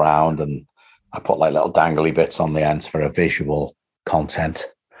it all around, and I put like little dangly bits on the ends for a visual content.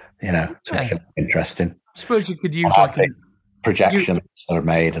 To make it interesting. I suppose you could use projections that are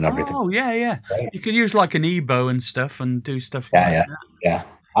made and everything. Oh, yeah. You could use like an EBO and stuff and do stuff Yeah.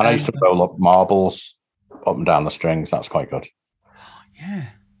 And I used to roll up marbles up and down the strings. That's quite good. Yeah.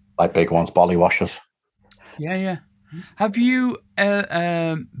 like big ones, bolly washers. Yeah, yeah. Have you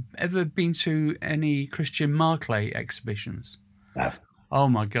ever been to any Christian Marclay exhibitions? No. Oh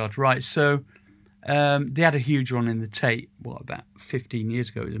my God! Right, so they had a huge one in the Tate. About 15 years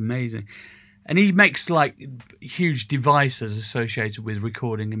ago? It was amazing, and he makes like huge devices associated with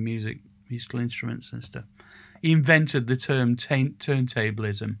recording and musical instruments and stuff. He invented the term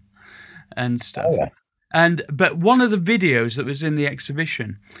turntablism and stuff. Oh, yeah. But one of the videos that was in the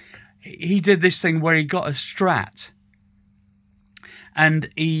exhibition, he did this thing where he got a Strat. And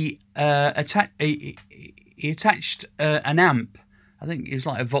he attached an amp, I think it was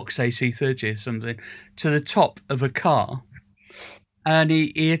like a Vox AC30 or something, to the top of a car. And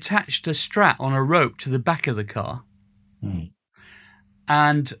he attached a Strat on a rope to the back of the car.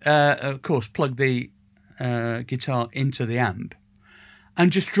 And, of course, plugged the guitar into the amp. And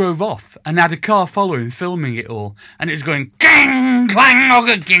just drove off and had a car following, filming it all. And it was going, gang, clang,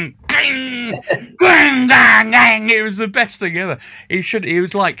 gang, gang, gang, gang, gang. It was the best thing ever. It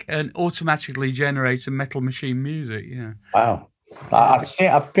was like an automatically generated Metal Machine music, you know. Wow.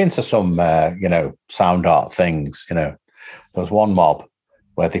 I've been to some, sound art things, There was one mob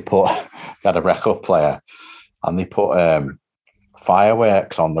where they had a record player and they put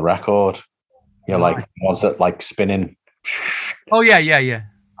fireworks on the record, like ones that like spinning. Oh, yeah.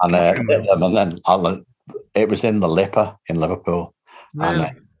 And then it was in the Lipper in Liverpool. Really? And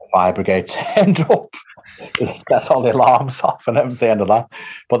the fire brigade turned up. That's all the alarms off, and that was the end of that.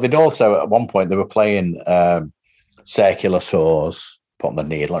 But they'd also, at one point, they were playing circular saws, putting the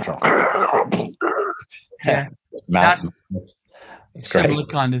needle. Yeah. Similar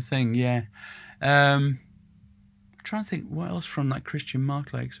kind of thing, yeah. I'm trying to think what else from that Christian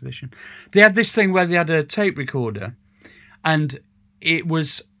Marclay exhibition. They had this thing where they had a tape recorder, and it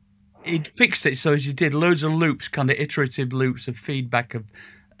fixed it so as you did loads of loops, kind of iterative loops of feedback of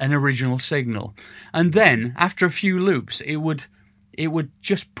an original signal. And then after a few loops, it would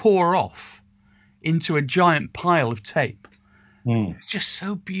just pour off into a giant pile of tape. It's just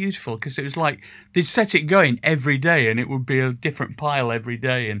so beautiful because it was like they'd set it going every day and it would be a different pile every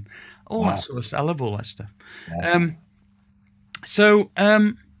day and all that sort of stuff. I love all that stuff. Yeah. So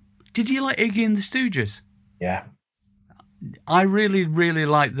did you like Iggy and the Stooges? Yeah. I really, really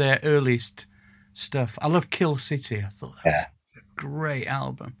like their earliest stuff. I love Kill City. I thought that was a great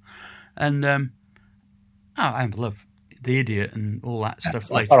album. And I love The Idiot and all that stuff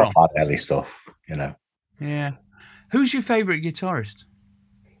later on. Early stuff, Yeah. Who's your favourite guitarist?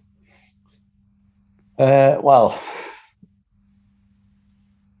 Well,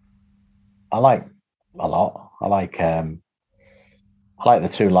 I like a lot. I like the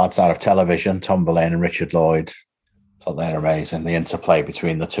two lads out of Television, Tom Verlaine and Richard Lloyd. I thought they're amazing. The interplay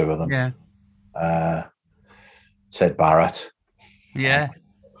between the two of them. Yeah. Sid Barrett. Yeah.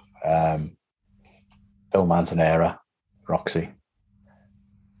 Phil Manzanera, Roxy.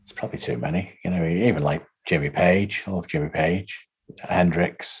 It's probably too many. Even like Jimmy Page. I love Jimmy Page.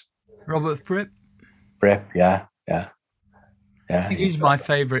 Hendrix. Robert Fripp. Fripp, yeah. I think he's my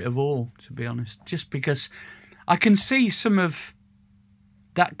favourite of all, to be honest. Just because I can see some of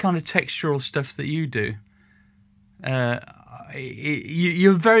that kind of textural stuff that you do.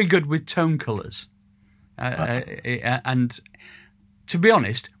 You're very good with tone colours. And to be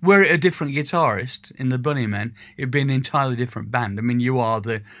honest, were it a different guitarist in the Bunnymen, it'd be an entirely different band. I mean, you are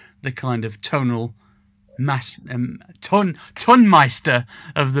the kind of tonal tonmeister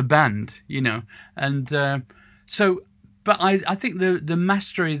of the band, and but I think the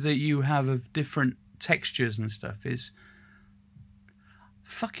mastery that you have of different textures and stuff is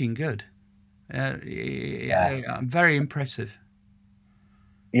fucking good. Very impressive.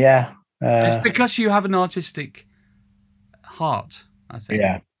 Yeah. It's because you have an artistic heart, I think.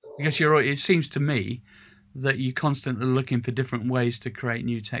 Yeah. Because it seems to me that you're constantly looking for different ways to create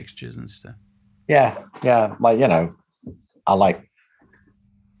new textures and stuff. Yeah. Like, I like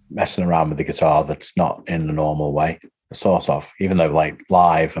messing around with the guitar that's not in the normal way, sort of, even though like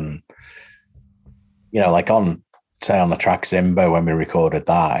live and, like on the track Zimbo, when we recorded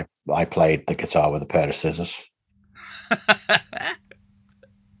that, I played the guitar with a pair of scissors.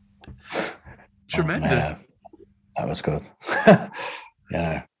 Tremendous. That was good. I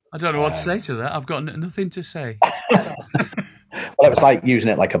don't know what to say to that. I've got nothing to say. Well, it was like using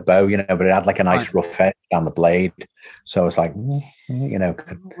it like a bow, but it had like a nice rough edge down the blade. So it's like, I do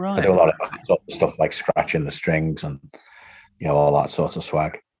a lot of that sort of stuff like scratching the strings and, all that sort of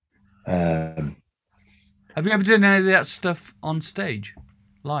swag. Have you ever done any of that stuff on stage,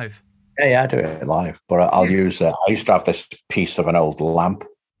 live? Yeah, I do it live. But I'll use, I used to have this piece of an old lamp.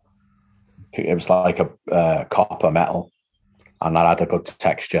 It was like a copper metal and that had a good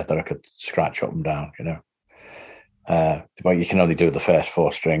texture that I could scratch up and down, but you can only do the first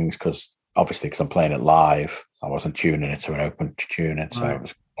 4 strings because I'm playing it live. I wasn't tuning it to an open tuning, so it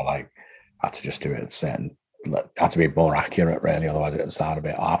was like I had to just do it at certain. Had to be more accurate, really, otherwise it would sound a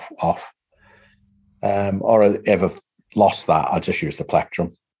bit off. Or if I've lost that, I just use the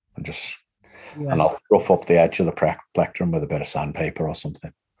plectrum and I'll rough up the edge of the plectrum with a bit of sandpaper or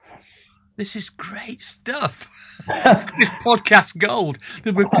something. This is great stuff. This podcast gold.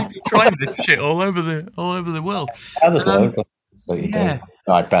 There'll be people trying this shit all over the world. I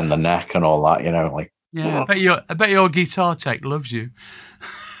bend the neck and all that, like. Yeah, I bet your guitar tech loves you.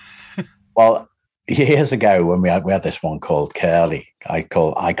 Well, years ago when we had this one called Curly, I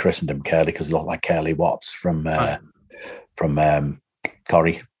christened him Curly because he looked like Curly Watts from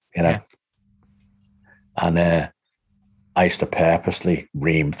Corrie, and I used to purposely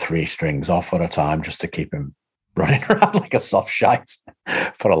ream 3 strings off at a time just to keep him running around like a soft shite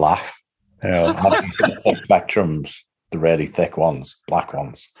for a laugh. Thick spectrums, the really thick ones, black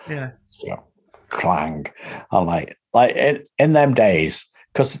ones. Yeah. Clang. I'm like in them days,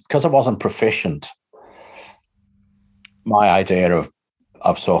 because I wasn't proficient, my idea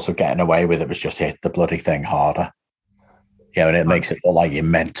of sort of getting away with it was just hit the bloody thing harder. And it makes it look like you're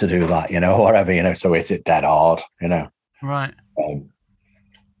meant to do that, or whatever, so hit it dead hard, Right.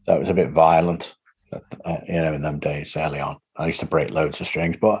 So it was a bit violent, in them days early on. I used to break loads of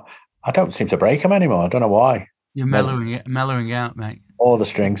strings, but I don't seem to break them anymore. I don't know why. You're mellowing out, mate. All the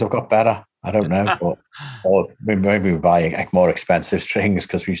strings have got better. I don't know, or maybe we buy more expensive strings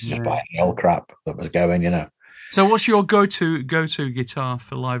because we used to just buy the old crap that was going, So, what's your go-to guitar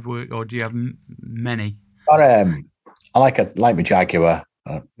for live work, or do you have many? I like my Jaguar,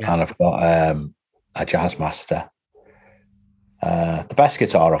 and I've got a Jazzmaster. The best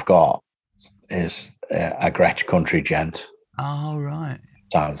guitar I've got is a Gretsch Country Gent. Oh, right.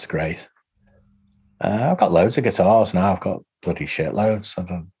 Sounds great. I've got loads of guitars now. I've got bloody shitloads.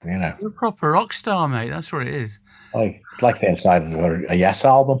 You're a proper rock star, mate. That's what it is. Like the inside of a Yes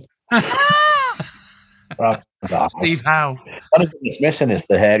album. Steve Howe. One of it's missing is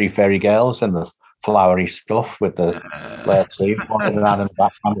the hairy fairy girls and the flowery stuff with the flared sleeves walking around in the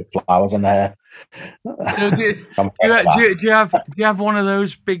background with flowers in their hair. So do you have one of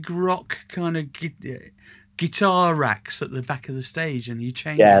those big rock kind of guitar racks at the back of the stage, and you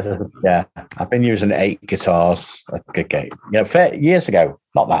change? Yeah. I've been using 8 guitars. Years ago,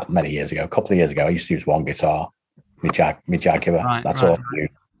 not that many years ago, a couple of years ago, I used to use 1 guitar, my Jaguar. Right, That's all I do.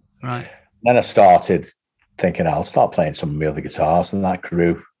 Right. Then I started thinking I'll start playing some of my other guitars, and that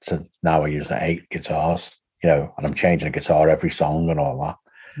grew to now I use 8 guitars, and I'm changing a guitar every song and all that.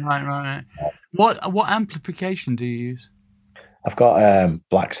 Right. What amplification do you use? I've got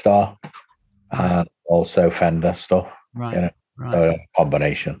Black Star and also Fender stuff. Right. So a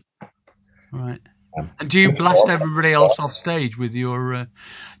combination. Right. And do you blast everybody else off stage with your?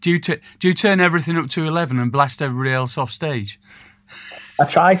 Do you turn everything up to 11 and blast everybody else off stage? I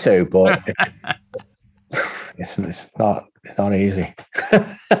try to, but it's not easy.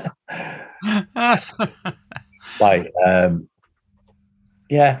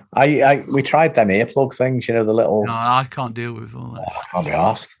 We tried them earplug things, the little. No, I can't deal with all that. I can't be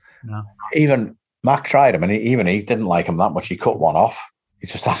asked. No. Even Mac tried them, and he didn't like them that much. He cut one off.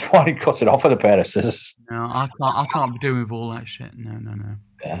 That's why he cut it off with a pair of scissors. No, I can't be doing with all that shit. No.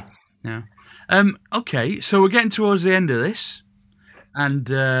 Yeah. No. Okay, so we're getting towards the end of this, and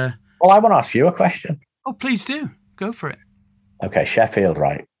I want to ask you a question. Oh, please do. Go for it. Okay, Sheffield,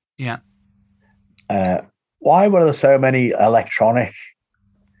 right? Yeah. Why were there so many electronic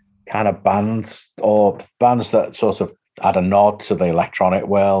kind of bands, or bands that sort of had a nod to the electronic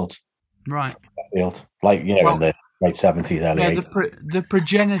world? Right. Sheffield, in the late 70s, early 80s. The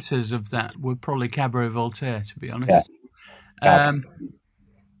progenitors of that were probably Cabaret Voltaire, to be honest. Yeah.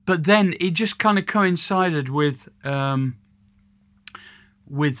 But then it just kind of coincided with affordable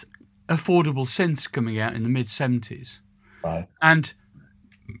synths coming out in the mid-70s. Right. And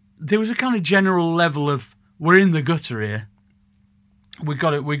there was a kind of general level of, we're in the gutter here. We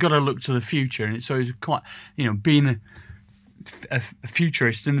got to look to the future, and so it's quite, being a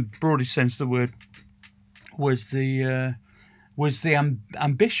futurist in the broadest sense of the word was the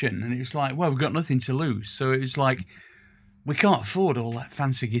ambition, and it's like, well, we've got nothing to lose, so it's like we can't afford all that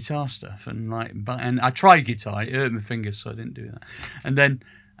fancy guitar stuff, and I tried guitar, it hurt my fingers, so I didn't do that, and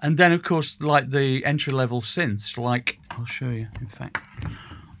then of course the entry level synths, I'll show you, in fact,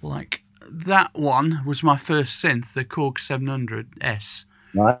 that one was my first synth, the Korg 700S,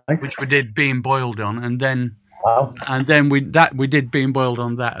 right, which we did Being Boiled on, and then wow. we did Being Boiled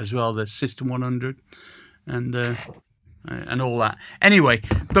on that as well, the System 100, and and all that. Anyway,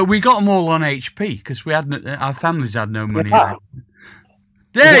 but we got them all on HP because we had our families had no money.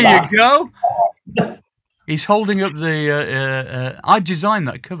 There you go. He's holding up the. I designed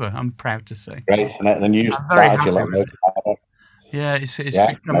that cover. I'm proud to say. Great, isn't it? The news. Yeah,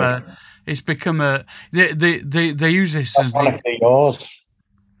 it's become a. They use this as yours.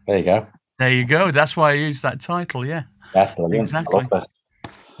 There you go. There you go. That's why I used that title. Yeah, that's brilliant. Exactly.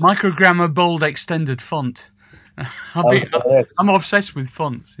 Microgramma bold extended font. I'm obsessed with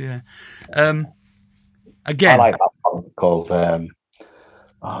fonts. Yeah. Again, I like that one called.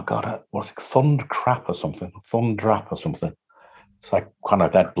 Oh God, what's it? Thundrap or something? Thundrap or something. It's like kind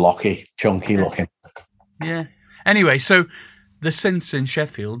of that blocky, chunky looking. Yeah. Anyway, so the synths in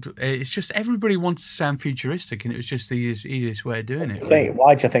Sheffield, it's just everybody wanted to sound futuristic, and it was just the easiest way of doing it.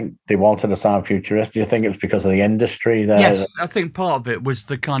 Why do you think they wanted to sound futuristic? Do you think it was because of the industry there? Yes, I think part of it was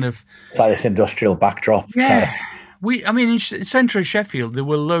the kind of like this industrial backdrop. Yeah. In centre of Sheffield, there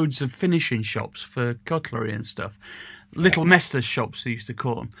were loads of finishing shops for cutlery and stuff. Little Mester's shops, they used to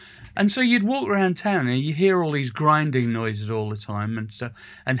call them. And so you'd walk around town and you hear all these grinding noises all the time and stuff,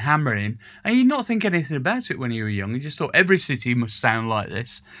 and hammering, and you'd not think anything about it when you were young. You just thought every city must sound like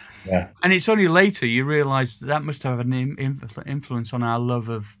this. Yeah. And it's only later you realise that must have an influence on our love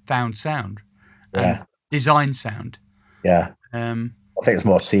of found sound and design sound. Yeah. I think it's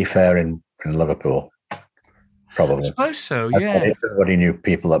more seafaring in Liverpool, probably. I suppose so, yeah. Everybody knew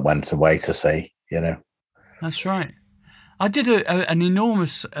people that went away to sea, you know. That's right. I did an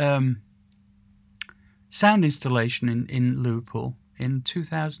enormous sound installation in Liverpool in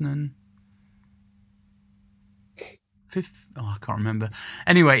 2005. I can't remember.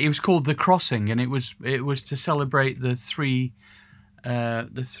 Anyway, it was called The Crossing, and it was to celebrate the three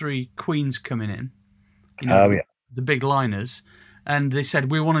queens coming in. You know, the big liners, and they said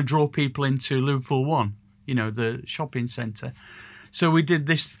we want to draw people into Liverpool One, you know, the shopping centre. So we did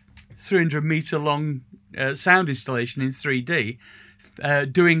this 300-metre long sound installation in 3D,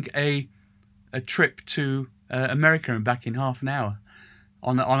 doing a trip to America and back in half an hour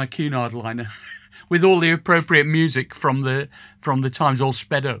on a Cunard liner, with all the appropriate music from the times, all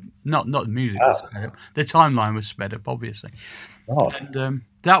sped up. Not the music, was sped up. The timeline was sped up, obviously. Oh. And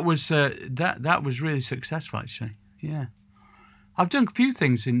that was really successful, actually. Yeah, I've done a few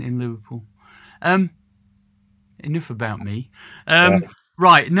things in Liverpool. Enough about me.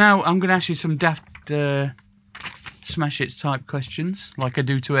 Right, now I'm going to ask you some daft smash hits type questions, like I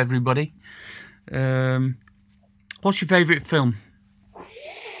do to everybody. What's your favourite film?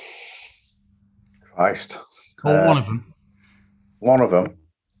 Christ. Or one of them. One of them.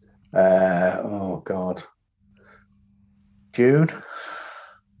 Oh, God. Dune.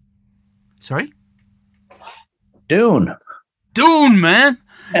 Sorry? Dune. Dune, man!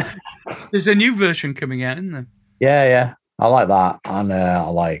 There's a new version coming out, isn't there? Yeah. I like that. And I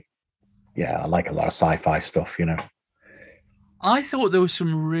like a lot of sci-fi stuff, you know. I thought there were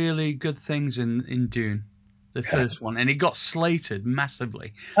some really good things in Dune, the first one, and it got slated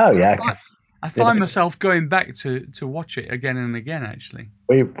massively. Oh, yeah. I find myself going back to watch it again and again, actually.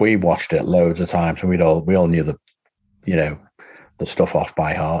 We watched it loads of times, and we all knew the stuff off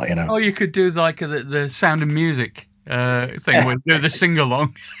by heart, you know. Oh, you could do like the Sound of Music thing with the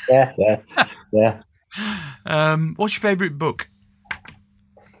sing-along. Yeah. What's your favourite book?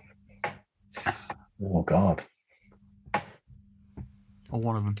 Oh, God. Or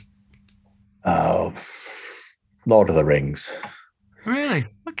one of them? Oh, Lord of the Rings. Really?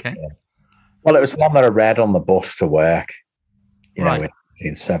 Okay. Yeah. Well, it was one that I read on the bus to work, you know, in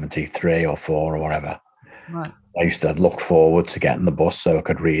 1973 or 4 or whatever. Right. I used to look forward to getting the bus so I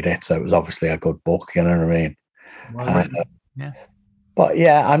could read it. So it was obviously a good book, you know what I mean? Well, yeah. But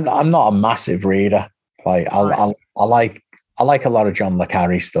yeah, I'm not a massive reader. Like I like a lot of John le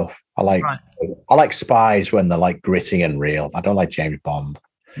Carre stuff. I like spies when they're like gritty and real. I don't like James Bond.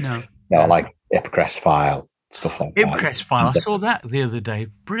 No. I like Ipcress File, stuff like that. Ipcress File. I saw that the other day.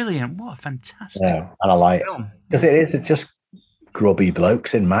 Brilliant. What a fantastic and I like because it's just grubby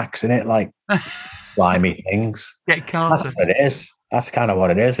blokes in Max, isn't it? Like slimy things. Get Carter. That's what it is. That's kind of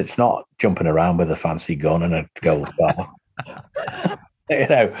what it is. It's not jumping around with a fancy gun and a gold bar. You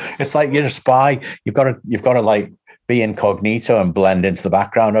know, it's like you're a spy. You've got to like be incognito and blend into the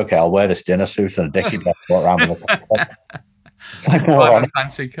background. Okay, I'll wear this dinner suit and a dicky belt around with a It's like a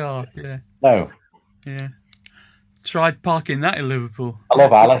fancy car. Yeah. No. Yeah. Tried parking that in Liverpool. I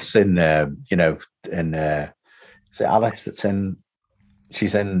love Alice in is it Alice that's in?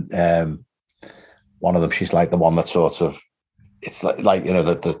 She's in one of them. She's like the one that sort of. It's like you know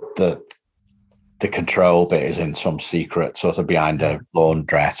the control bit is in some secret sort of behind a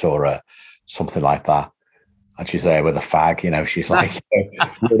laundrette or something like that. and she's there with a fag. She's like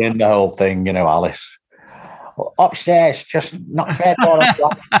running the whole thing. Alice upstairs, just not fair.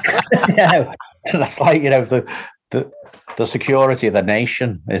 And that's like the security of the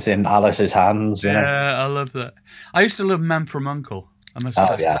nation is in Alice's hands. Yeah, I love that. I used to love Man from U.N.C.L.E. I must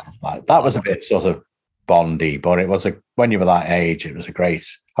say. Yeah, that was a bit sort of Bondy, but it was when you were that age, it was a great.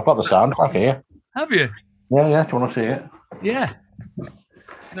 I've got the soundtrack here. Have you? Yeah. Do you want to see it? Yeah.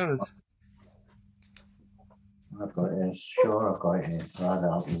 No. I've got it here. Sure, I've got it here. Right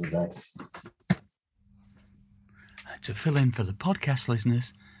out the other day. To fill in for the podcast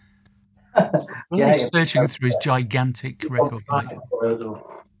listeners, Yeah, searching through his gigantic record collection.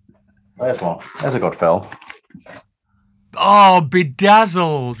 There's one. There's a good film. Oh,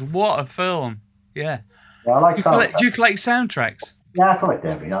 Bedazzled! What a film! Yeah. Yeah, I like soundtracks. Do you collect soundtracks? Yeah, I collect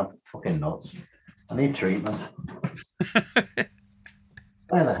everything. I'm fucking nuts. I need treatment.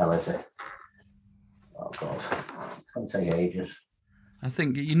 Where the hell is it? Oh God, it's going to take ages. I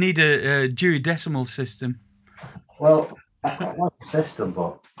think you need a Dewey Decimal System. Well, I've got one system,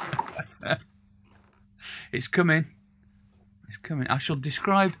 but it's coming. It's coming. I shall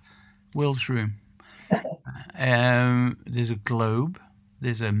describe Will's room. There's a globe.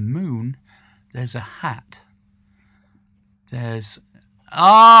 There's a moon. There's a hat. There's...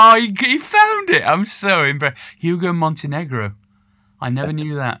 Oh, he found it. I'm so impressed. Hugo Montenegro. I never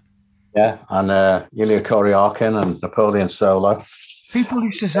knew that. Yeah, and Yulia Koryakhin and Napoleon Solo. People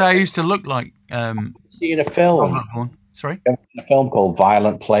used to say I used to look like... Seen a film. Sorry? A film called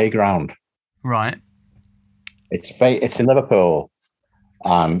Violent Playground. Right. It's in Liverpool.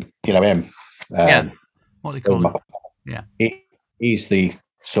 And you know him. Yeah. What they call him. Yeah. He's the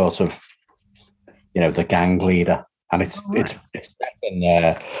sort of, the gang leader. And it's set in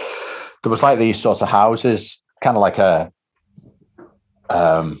there was like these sorts of houses, kind of like a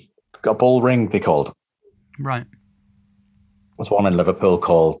bull ring, they called. Right. There's one in Liverpool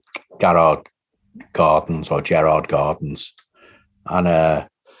called Gerard Gardens. And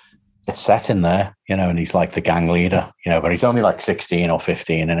it's set in there, and he's like the gang leader, but he's only like 16 or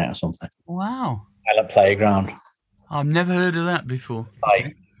 15 in it or something. Wow. Violent Playground. I've never heard of that before.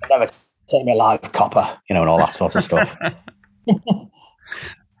 Like, never take me alive, copper, and all that sort of stuff.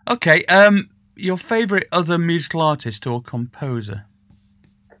 Okay. Your favourite other musical artist or composer?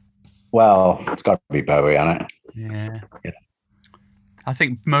 Well, it's got to be Bowie, hasn't it? Yeah. I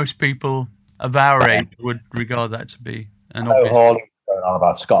think most people of our age would regard that to be an obvious. Going on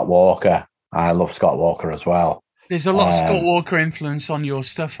about Scott Walker. I love Scott Walker as well. There's a lot of Scott Walker influence on your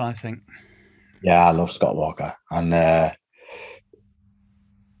stuff, I think. Yeah, I love Scott Walker, and but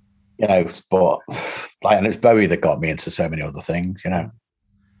and it's Bowie that got me into so many other things, I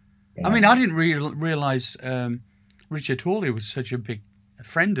mean, I didn't realise Richard Hawley was such a big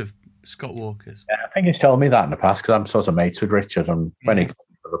friend of Scott Walker's. Yeah, I think he's told me that in the past because I'm sort of mates with Richard, and when he goes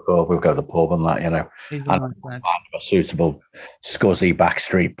to the pub, we'll go to the pub and that, He's and find a suitable scuzzy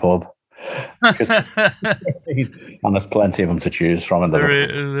backstreet pub. And there's plenty of them to choose from.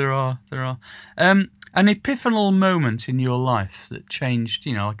 There are. An epiphanal moment in your life that changed,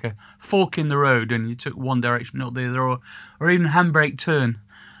 like a fork in the road and you took one direction, not the other, or even a handbrake turn,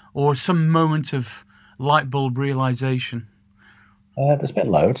 or some moment of light bulb realisation? There's been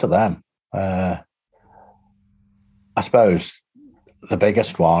loads of them. I suppose the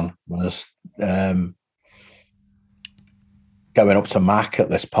biggest one was going up to Mac at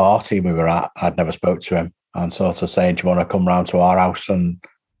this party we were at. I'd never spoke to him, and sort of saying, do you want to come round to our house and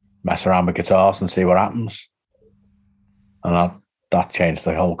mess around with guitars and see what happens? And that changed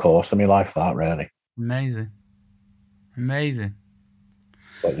the whole course of my life, that really. Amazing.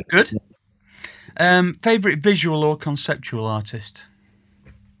 Good. Favourite visual or conceptual artist?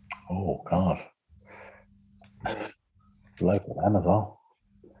 Oh, God. Loads of them as well.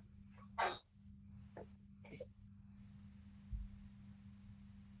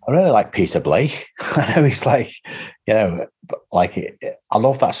 I really like Peter Blake. I know he's like, I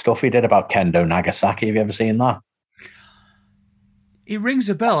love that stuff he did about Kendo Nagasaki. Have you ever seen that? It rings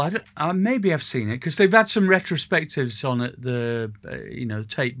a bell. Maybe I've seen it because they've had some retrospectives on it, the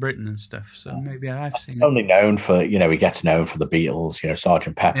Tate Britain and stuff. So maybe I've seen it. Only known for, he gets known for the Beatles,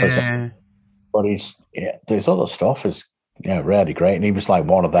 Sgt. Pepper's. Yeah. But there's other stuff is, really great. And he was like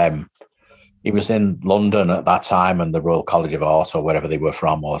one of them. He was in London at that time and the Royal College of Art or wherever they were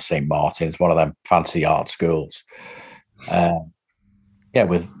from, or St. Martin's, one of them fancy art schools.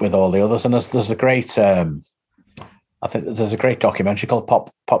 With all the others. And there's a great, I think there's a great documentary called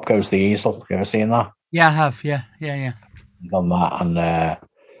Pop Goes the Easel. Have you ever seen that? Yeah, I have. Yeah. On that. And I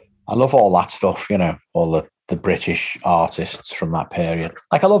love all that stuff, all the the British artists from that period.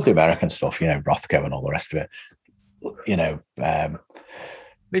 Like I love the American stuff, Rothko and all the rest of it.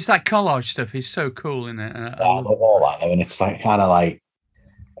 It's that collage stuff. It's so cool, isn't it? I love all that though, and it's like kind of like,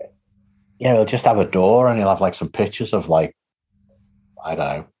 he'll just have a door and he'll have like some pictures of like, I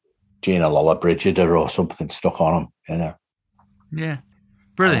don't know, Gina Lollobrigida or something stuck on them, Yeah,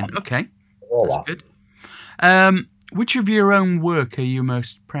 brilliant. Okay, all that's that. good. Which of your own work are you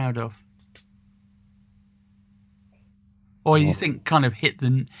most proud of, or you think kind of hit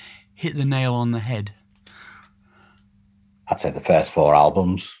the nail on the head? I'd say the first 4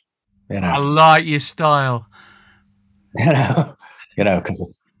 albums. I like your style.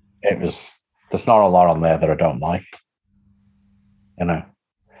 Because there's not a lot on there that I don't like. And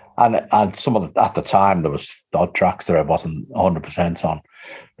some of at the time there was odd tracks that I wasn't 100% on,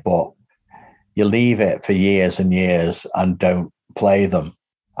 but you leave it for years and years and don't play them,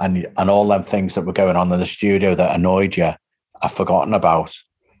 and all them things that were going on in the studio that annoyed you are forgotten about,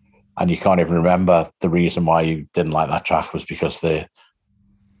 and you can't even remember the reason why you didn't like that track was because the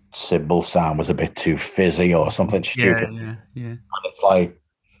cymbal sound was a bit too fizzy or something stupid. Yeah. And it's like,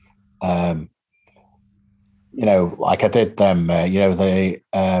 like I did them, the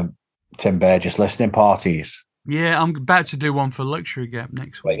Tim Burgess listening parties. Yeah, I'm about to do one for Luxury Gap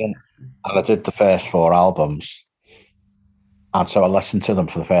next week. And I did the first 4 albums. And so I listened to them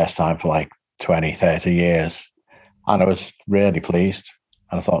for the first time for like 20, 30 years. And I was really pleased.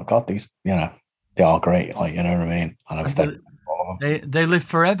 And I thought, God, these, they are great. Like, you know what I mean? And I was they live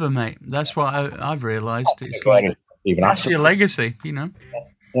forever, mate. That's what I've realised. It's like even that's after your legacy,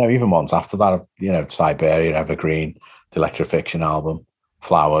 even ones after that, Siberia, Evergreen, the Electrofiction album,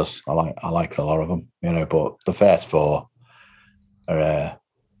 Flowers. I like a lot of them, but the first 4 are,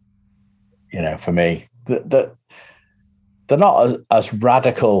 for me, they're not as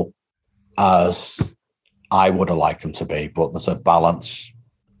radical as I would have liked them to be, but there's a balance,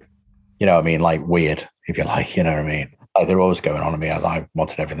 like weird, if you like, you know what I mean? Like they're always going on at me as I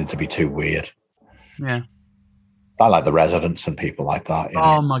wanted everything to be too weird. Yeah. I like the Residents and people like that.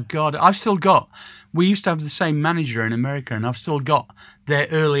 Oh my God. We used to have the same manager in America, and I've still got their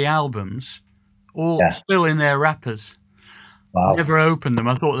early albums all still in their wrappers. Wow. Never opened them.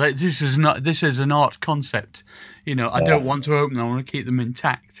 I thought that this is an art concept. I don't want to open them. I want to keep them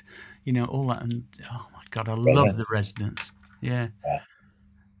intact. All that. And oh my God, I love the Residents. Yeah.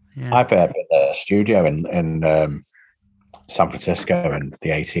 I've been in the studio in San Francisco in the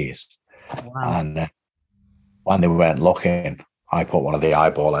 80s. Wow. And when they weren't looking, I put one of the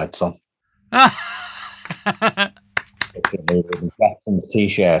eyeball heads on. Jackson's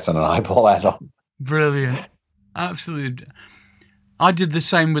t-shirt and an eyeball head on. Brilliant. Absolutely. I did the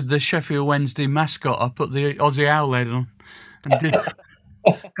same with the Sheffield Wednesday mascot. I put the Aussie Owl head on. And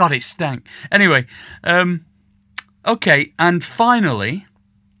God, it stank. Anyway, okay, and finally,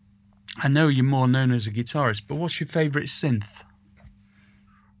 I know you're more known as a guitarist, but what's your favourite synth?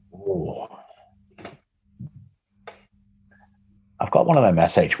 Ooh. I've got one of them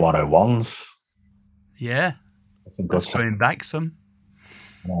SH-101s. Yeah. That's going back some.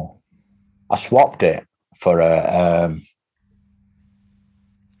 Yeah. I swapped it for I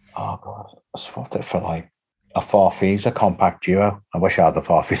swapped it for like a Farfisa compact duo. I wish I had the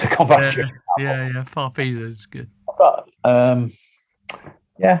Farfisa compact duo. Yeah, Farfisa is good.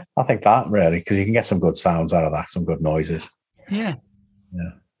 I think that really, because you can get some good sounds out of that, some good noises. Yeah.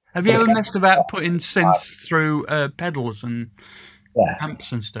 Have you ever messed about putting synths through pedals and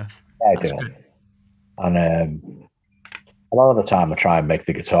amps and stuff? Yeah, I do. Good. And a lot of the time I try and make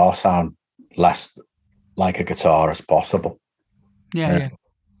the guitar sound less like a guitar as possible. Yeah.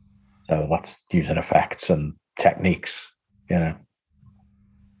 So that's using effects and techniques, So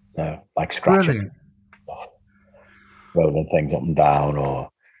like scratching, rolling things up and down, or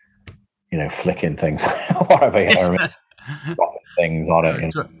flicking things, whatever, things on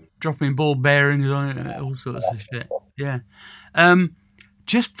it, dropping ball bearings on it, all sorts of shit. Yeah.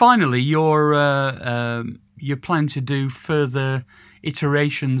 Just finally, your plan to do further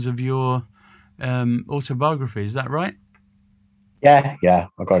iterations of your autobiography. Is that right? Yeah.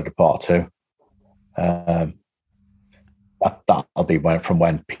 I've got to do part 2. That'll be from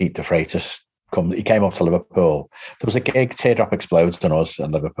when Pete De Freitas he came up to Liverpool. There was a gig, Teardrop Explodes on us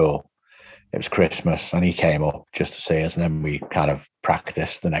in Liverpool. It was Christmas, and he came up just to see us, and then we kind of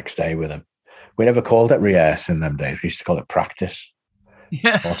practiced the next day with him. We never called it rehearse in them days. We used to call it practice.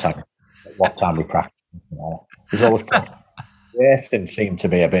 Yeah. What time we practiced. It was always practice. Rehearsing seemed to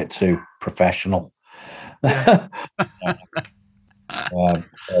be a bit too professional. Yeah.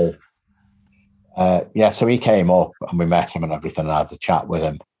 So he came up and we met him and everything and had a chat with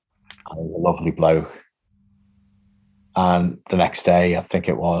him. And he was a lovely bloke. And the next day, I think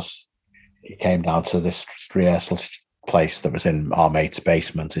it was, he came down to this rehearsal place that was in our mate's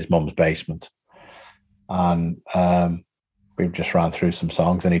basement, his mum's basement. And we just ran through some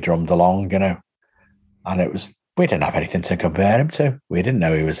songs and he drummed along, and we didn't have anything to compare him to. We didn't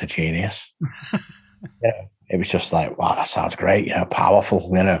know he was a genius. It was just like, wow, that sounds great,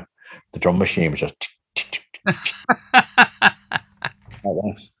 powerful, The drum machine was just like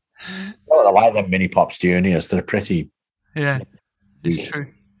this. I like them Mini Pops Juniors. They're pretty. Yeah, it's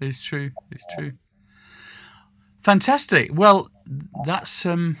true. It's true. Fantastic. Well, that's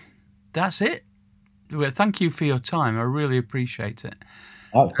it. Well, thank you for your time. I really appreciate it.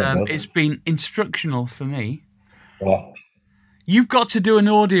 It's been instructional for me. Yeah. You've got to do an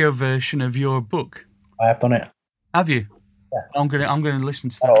audio version of your book. I have done it. Have you? Yeah. I'm gonna listen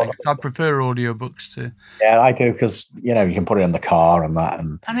to that. I prefer audiobooks to. Yeah, I do because you can put it in the car and that,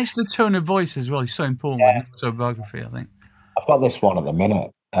 and it's the tone of voice as well. It's so important with autobiography, I think. I've got this one at the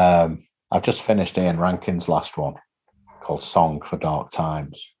minute. I've just finished Ian Rankin's last one called "Song for Dark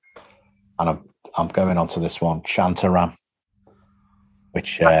Times," and I'm going on to this one, Shantaram,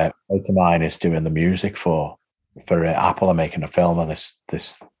 which a mate of mine is doing the music for Apple. Are making a film of this.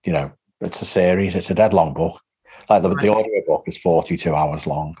 It's a series. It's a dead long book. Like the audio book is 42 hours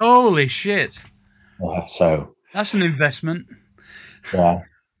long. Holy shit! So that's an investment. Yeah.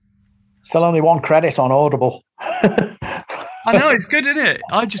 Still only 1 credit on Audible. I know, it's good, isn't it?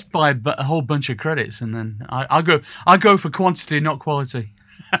 I just buy a whole bunch of credits and then I go for quantity, not quality.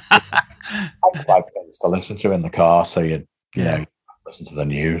 I just like things to listen to in the car, so you listen to the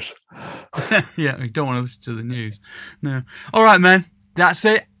news. Yeah, you don't want to listen to the news. No. All right, man. That's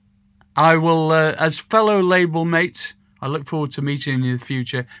it. I will, as fellow label mates, I look forward to meeting you in the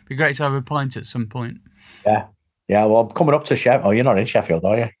future. It'd be great to have a pint at some point. Yeah. Yeah, well, I'm coming up to Sheffield. Oh, you're not in Sheffield,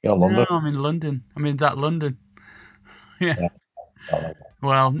 are you? You're in London. No, I'm in London. I'm in that London. Yeah.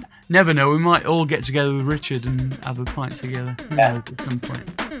 Well, never know. We might all get together with Richard and have a pint together at some point.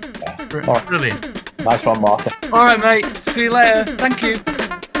 Yeah. Brilliant. Nice one, Martin. All right, mate. See you later. Thank you.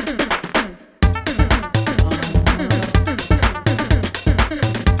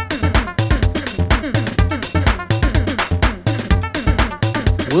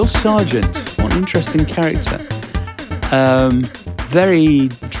 Will Sargent, what an interesting character. Very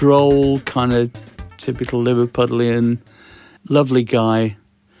droll, kind of typical Liverpudlian, lovely guy.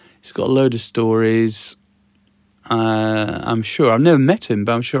 He's got a load of stories. I'm sure, I've never met him,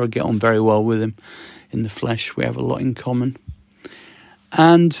 but I'm sure I get on very well with him in the flesh. We have a lot in common.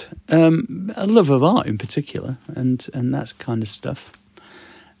 And a love of art in particular, and that kind of stuff.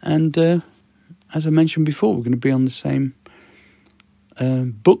 And as I mentioned before, we're going to be on the same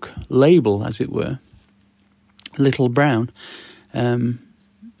book label, as it were, Little Brown, and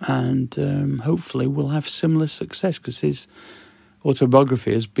hopefully we'll have similar success because his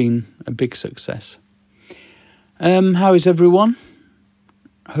autobiography has been a big success. How is everyone?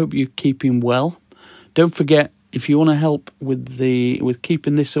 I hope you're keeping well. Don't forget, if you want to help with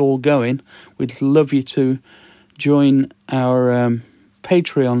keeping this all going, we'd love you to join our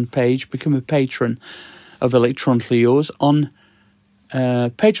Patreon page, become a patron of Electronically Yours on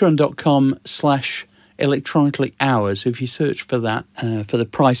patreon.com/electronically hours. If you search for that, for the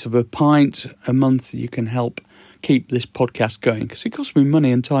price of a pint a month, you can help keep this podcast going, because it costs me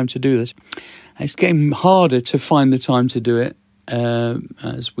money and time to do this. It's getting harder to find the time to do it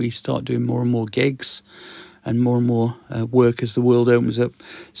as we start doing more and more gigs and more work as the world opens up.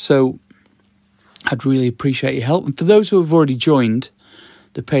 So I'd really appreciate your help. And for those who have already joined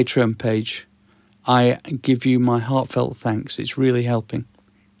the Patreon page, I give you my heartfelt thanks. It's really helping.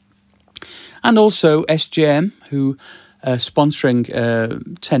 And also SJM, who are sponsoring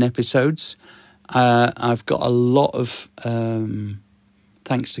 10 episodes. I've got a lot of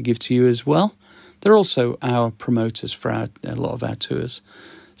thanks to give to you as well. They're also our promoters for a lot of our tours.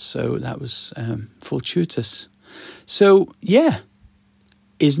 So that was fortuitous. So, yeah,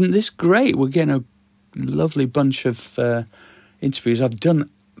 isn't this great? We're getting a lovely bunch of interviews. I've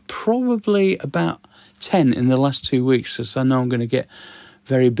done probably about 10 in the last 2 weeks, because I know I'm going to get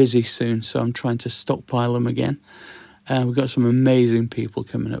very busy soon, so I'm trying to stockpile them again. We've got some amazing people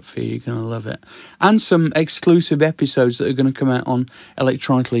coming up for you. You're going to love it. And some exclusive episodes that are going to come out on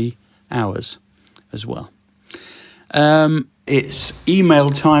Electronically Hours as well. It's email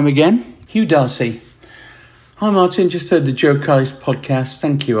time again. Hugh Darcy. Hi Martin, just heard the Joe Callis podcast.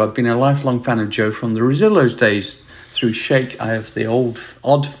 Thank you. I've been a lifelong fan of Joe from the Rosillos days. Through Shake, I have the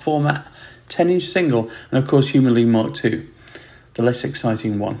odd format 10-inch single, and of course Human League Mark II, the less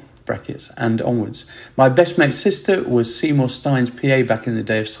exciting one, brackets, and onwards. My best mate's sister was Seymour Stein's PA back in the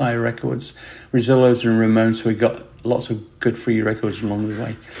day of Sire Records, Rosillos and Ramones, so we got Lots of good free records along the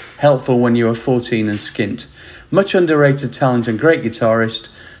way. Helpful when you were 14 and skint. Much underrated talent and great guitarist,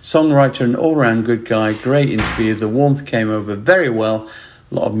 songwriter and all-round good guy. Great interview. The warmth came over very well.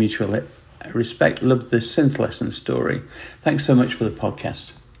 A lot of mutual respect. Loved the synth lesson story. Thanks so much for the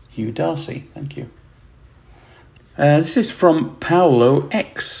podcast. Hugh Darcy. Thank you. This is from Paolo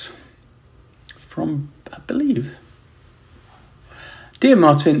X. From, I believe... Dear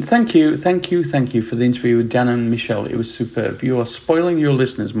Martin, thank you for the interview with Dan and Michelle. It was superb. You are spoiling your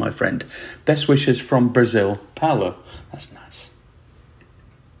listeners, my friend. Best wishes from Brazil. Paolo. That's nice.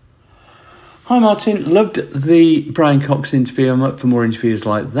 Hi, Martin. Loved the Brian Cox interview. I'm up for more interviews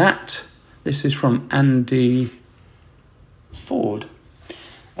like that. This is from Andy Ford.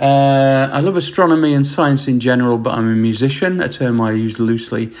 I love astronomy and science in general, but I'm a musician, a term I use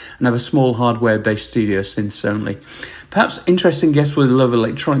loosely, and have a small hardware-based studio, synths only. Perhaps interesting guests with a love of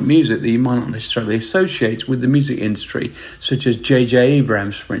electronic music that you might not necessarily associate with the music industry, such as J.J.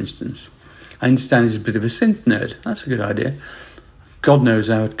 Abrams, for instance. I understand he's a bit of a synth nerd. That's a good idea. God knows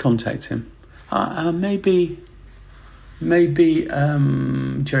how I'd contact him. Maybe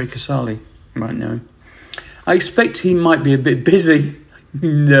Jerry Casale might know him. I expect he might be a bit busy.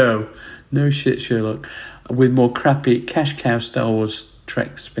 No shit, Sherlock. With more crappy cash cow Star Wars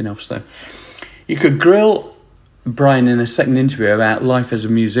Trek spin-offs, though. You could grill Brian in a second interview about life as a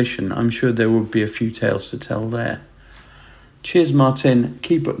musician. I'm sure there would be a few tales to tell there. Cheers, Martin.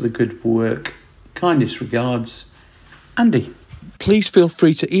 Keep up the good work. Kindest regards, Andy. Please feel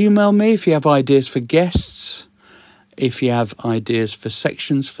free to email me if you have ideas for guests, if you have ideas for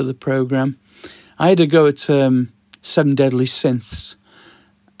sections for the programme. I had a go at 7 Deadly Synths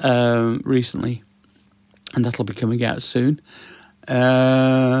recently, and that'll be coming out soon.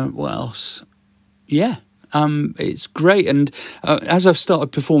 What else? Yeah, it's great, and as I've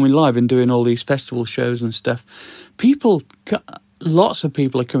started performing live and doing all these festival shows and stuff, lots of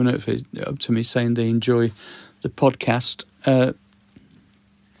people are coming up to me saying they enjoy the podcast,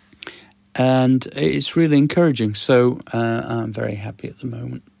 and it's really encouraging, so I'm very happy at the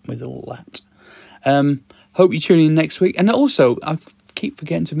moment with all that. Hope you tune in next week, and also I keep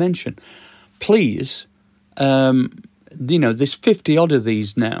forgetting to mention, please, there's 50 odd of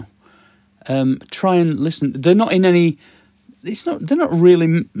these now. Try and listen. They're not in any. They're not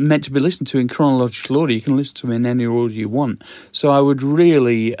really meant to be listened to in chronological order. You can listen to them in any order you want. So I would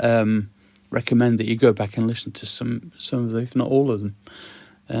really recommend that you go back and listen to some of them, if not all of them.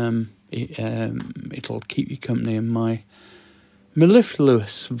 It'll keep you company, and my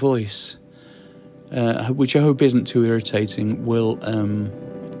mellifluous voice, which I hope isn't too irritating, will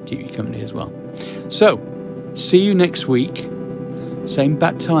keep you company as well. So, see you next week. Same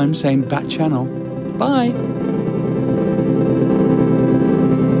bat time, same bat channel. Bye.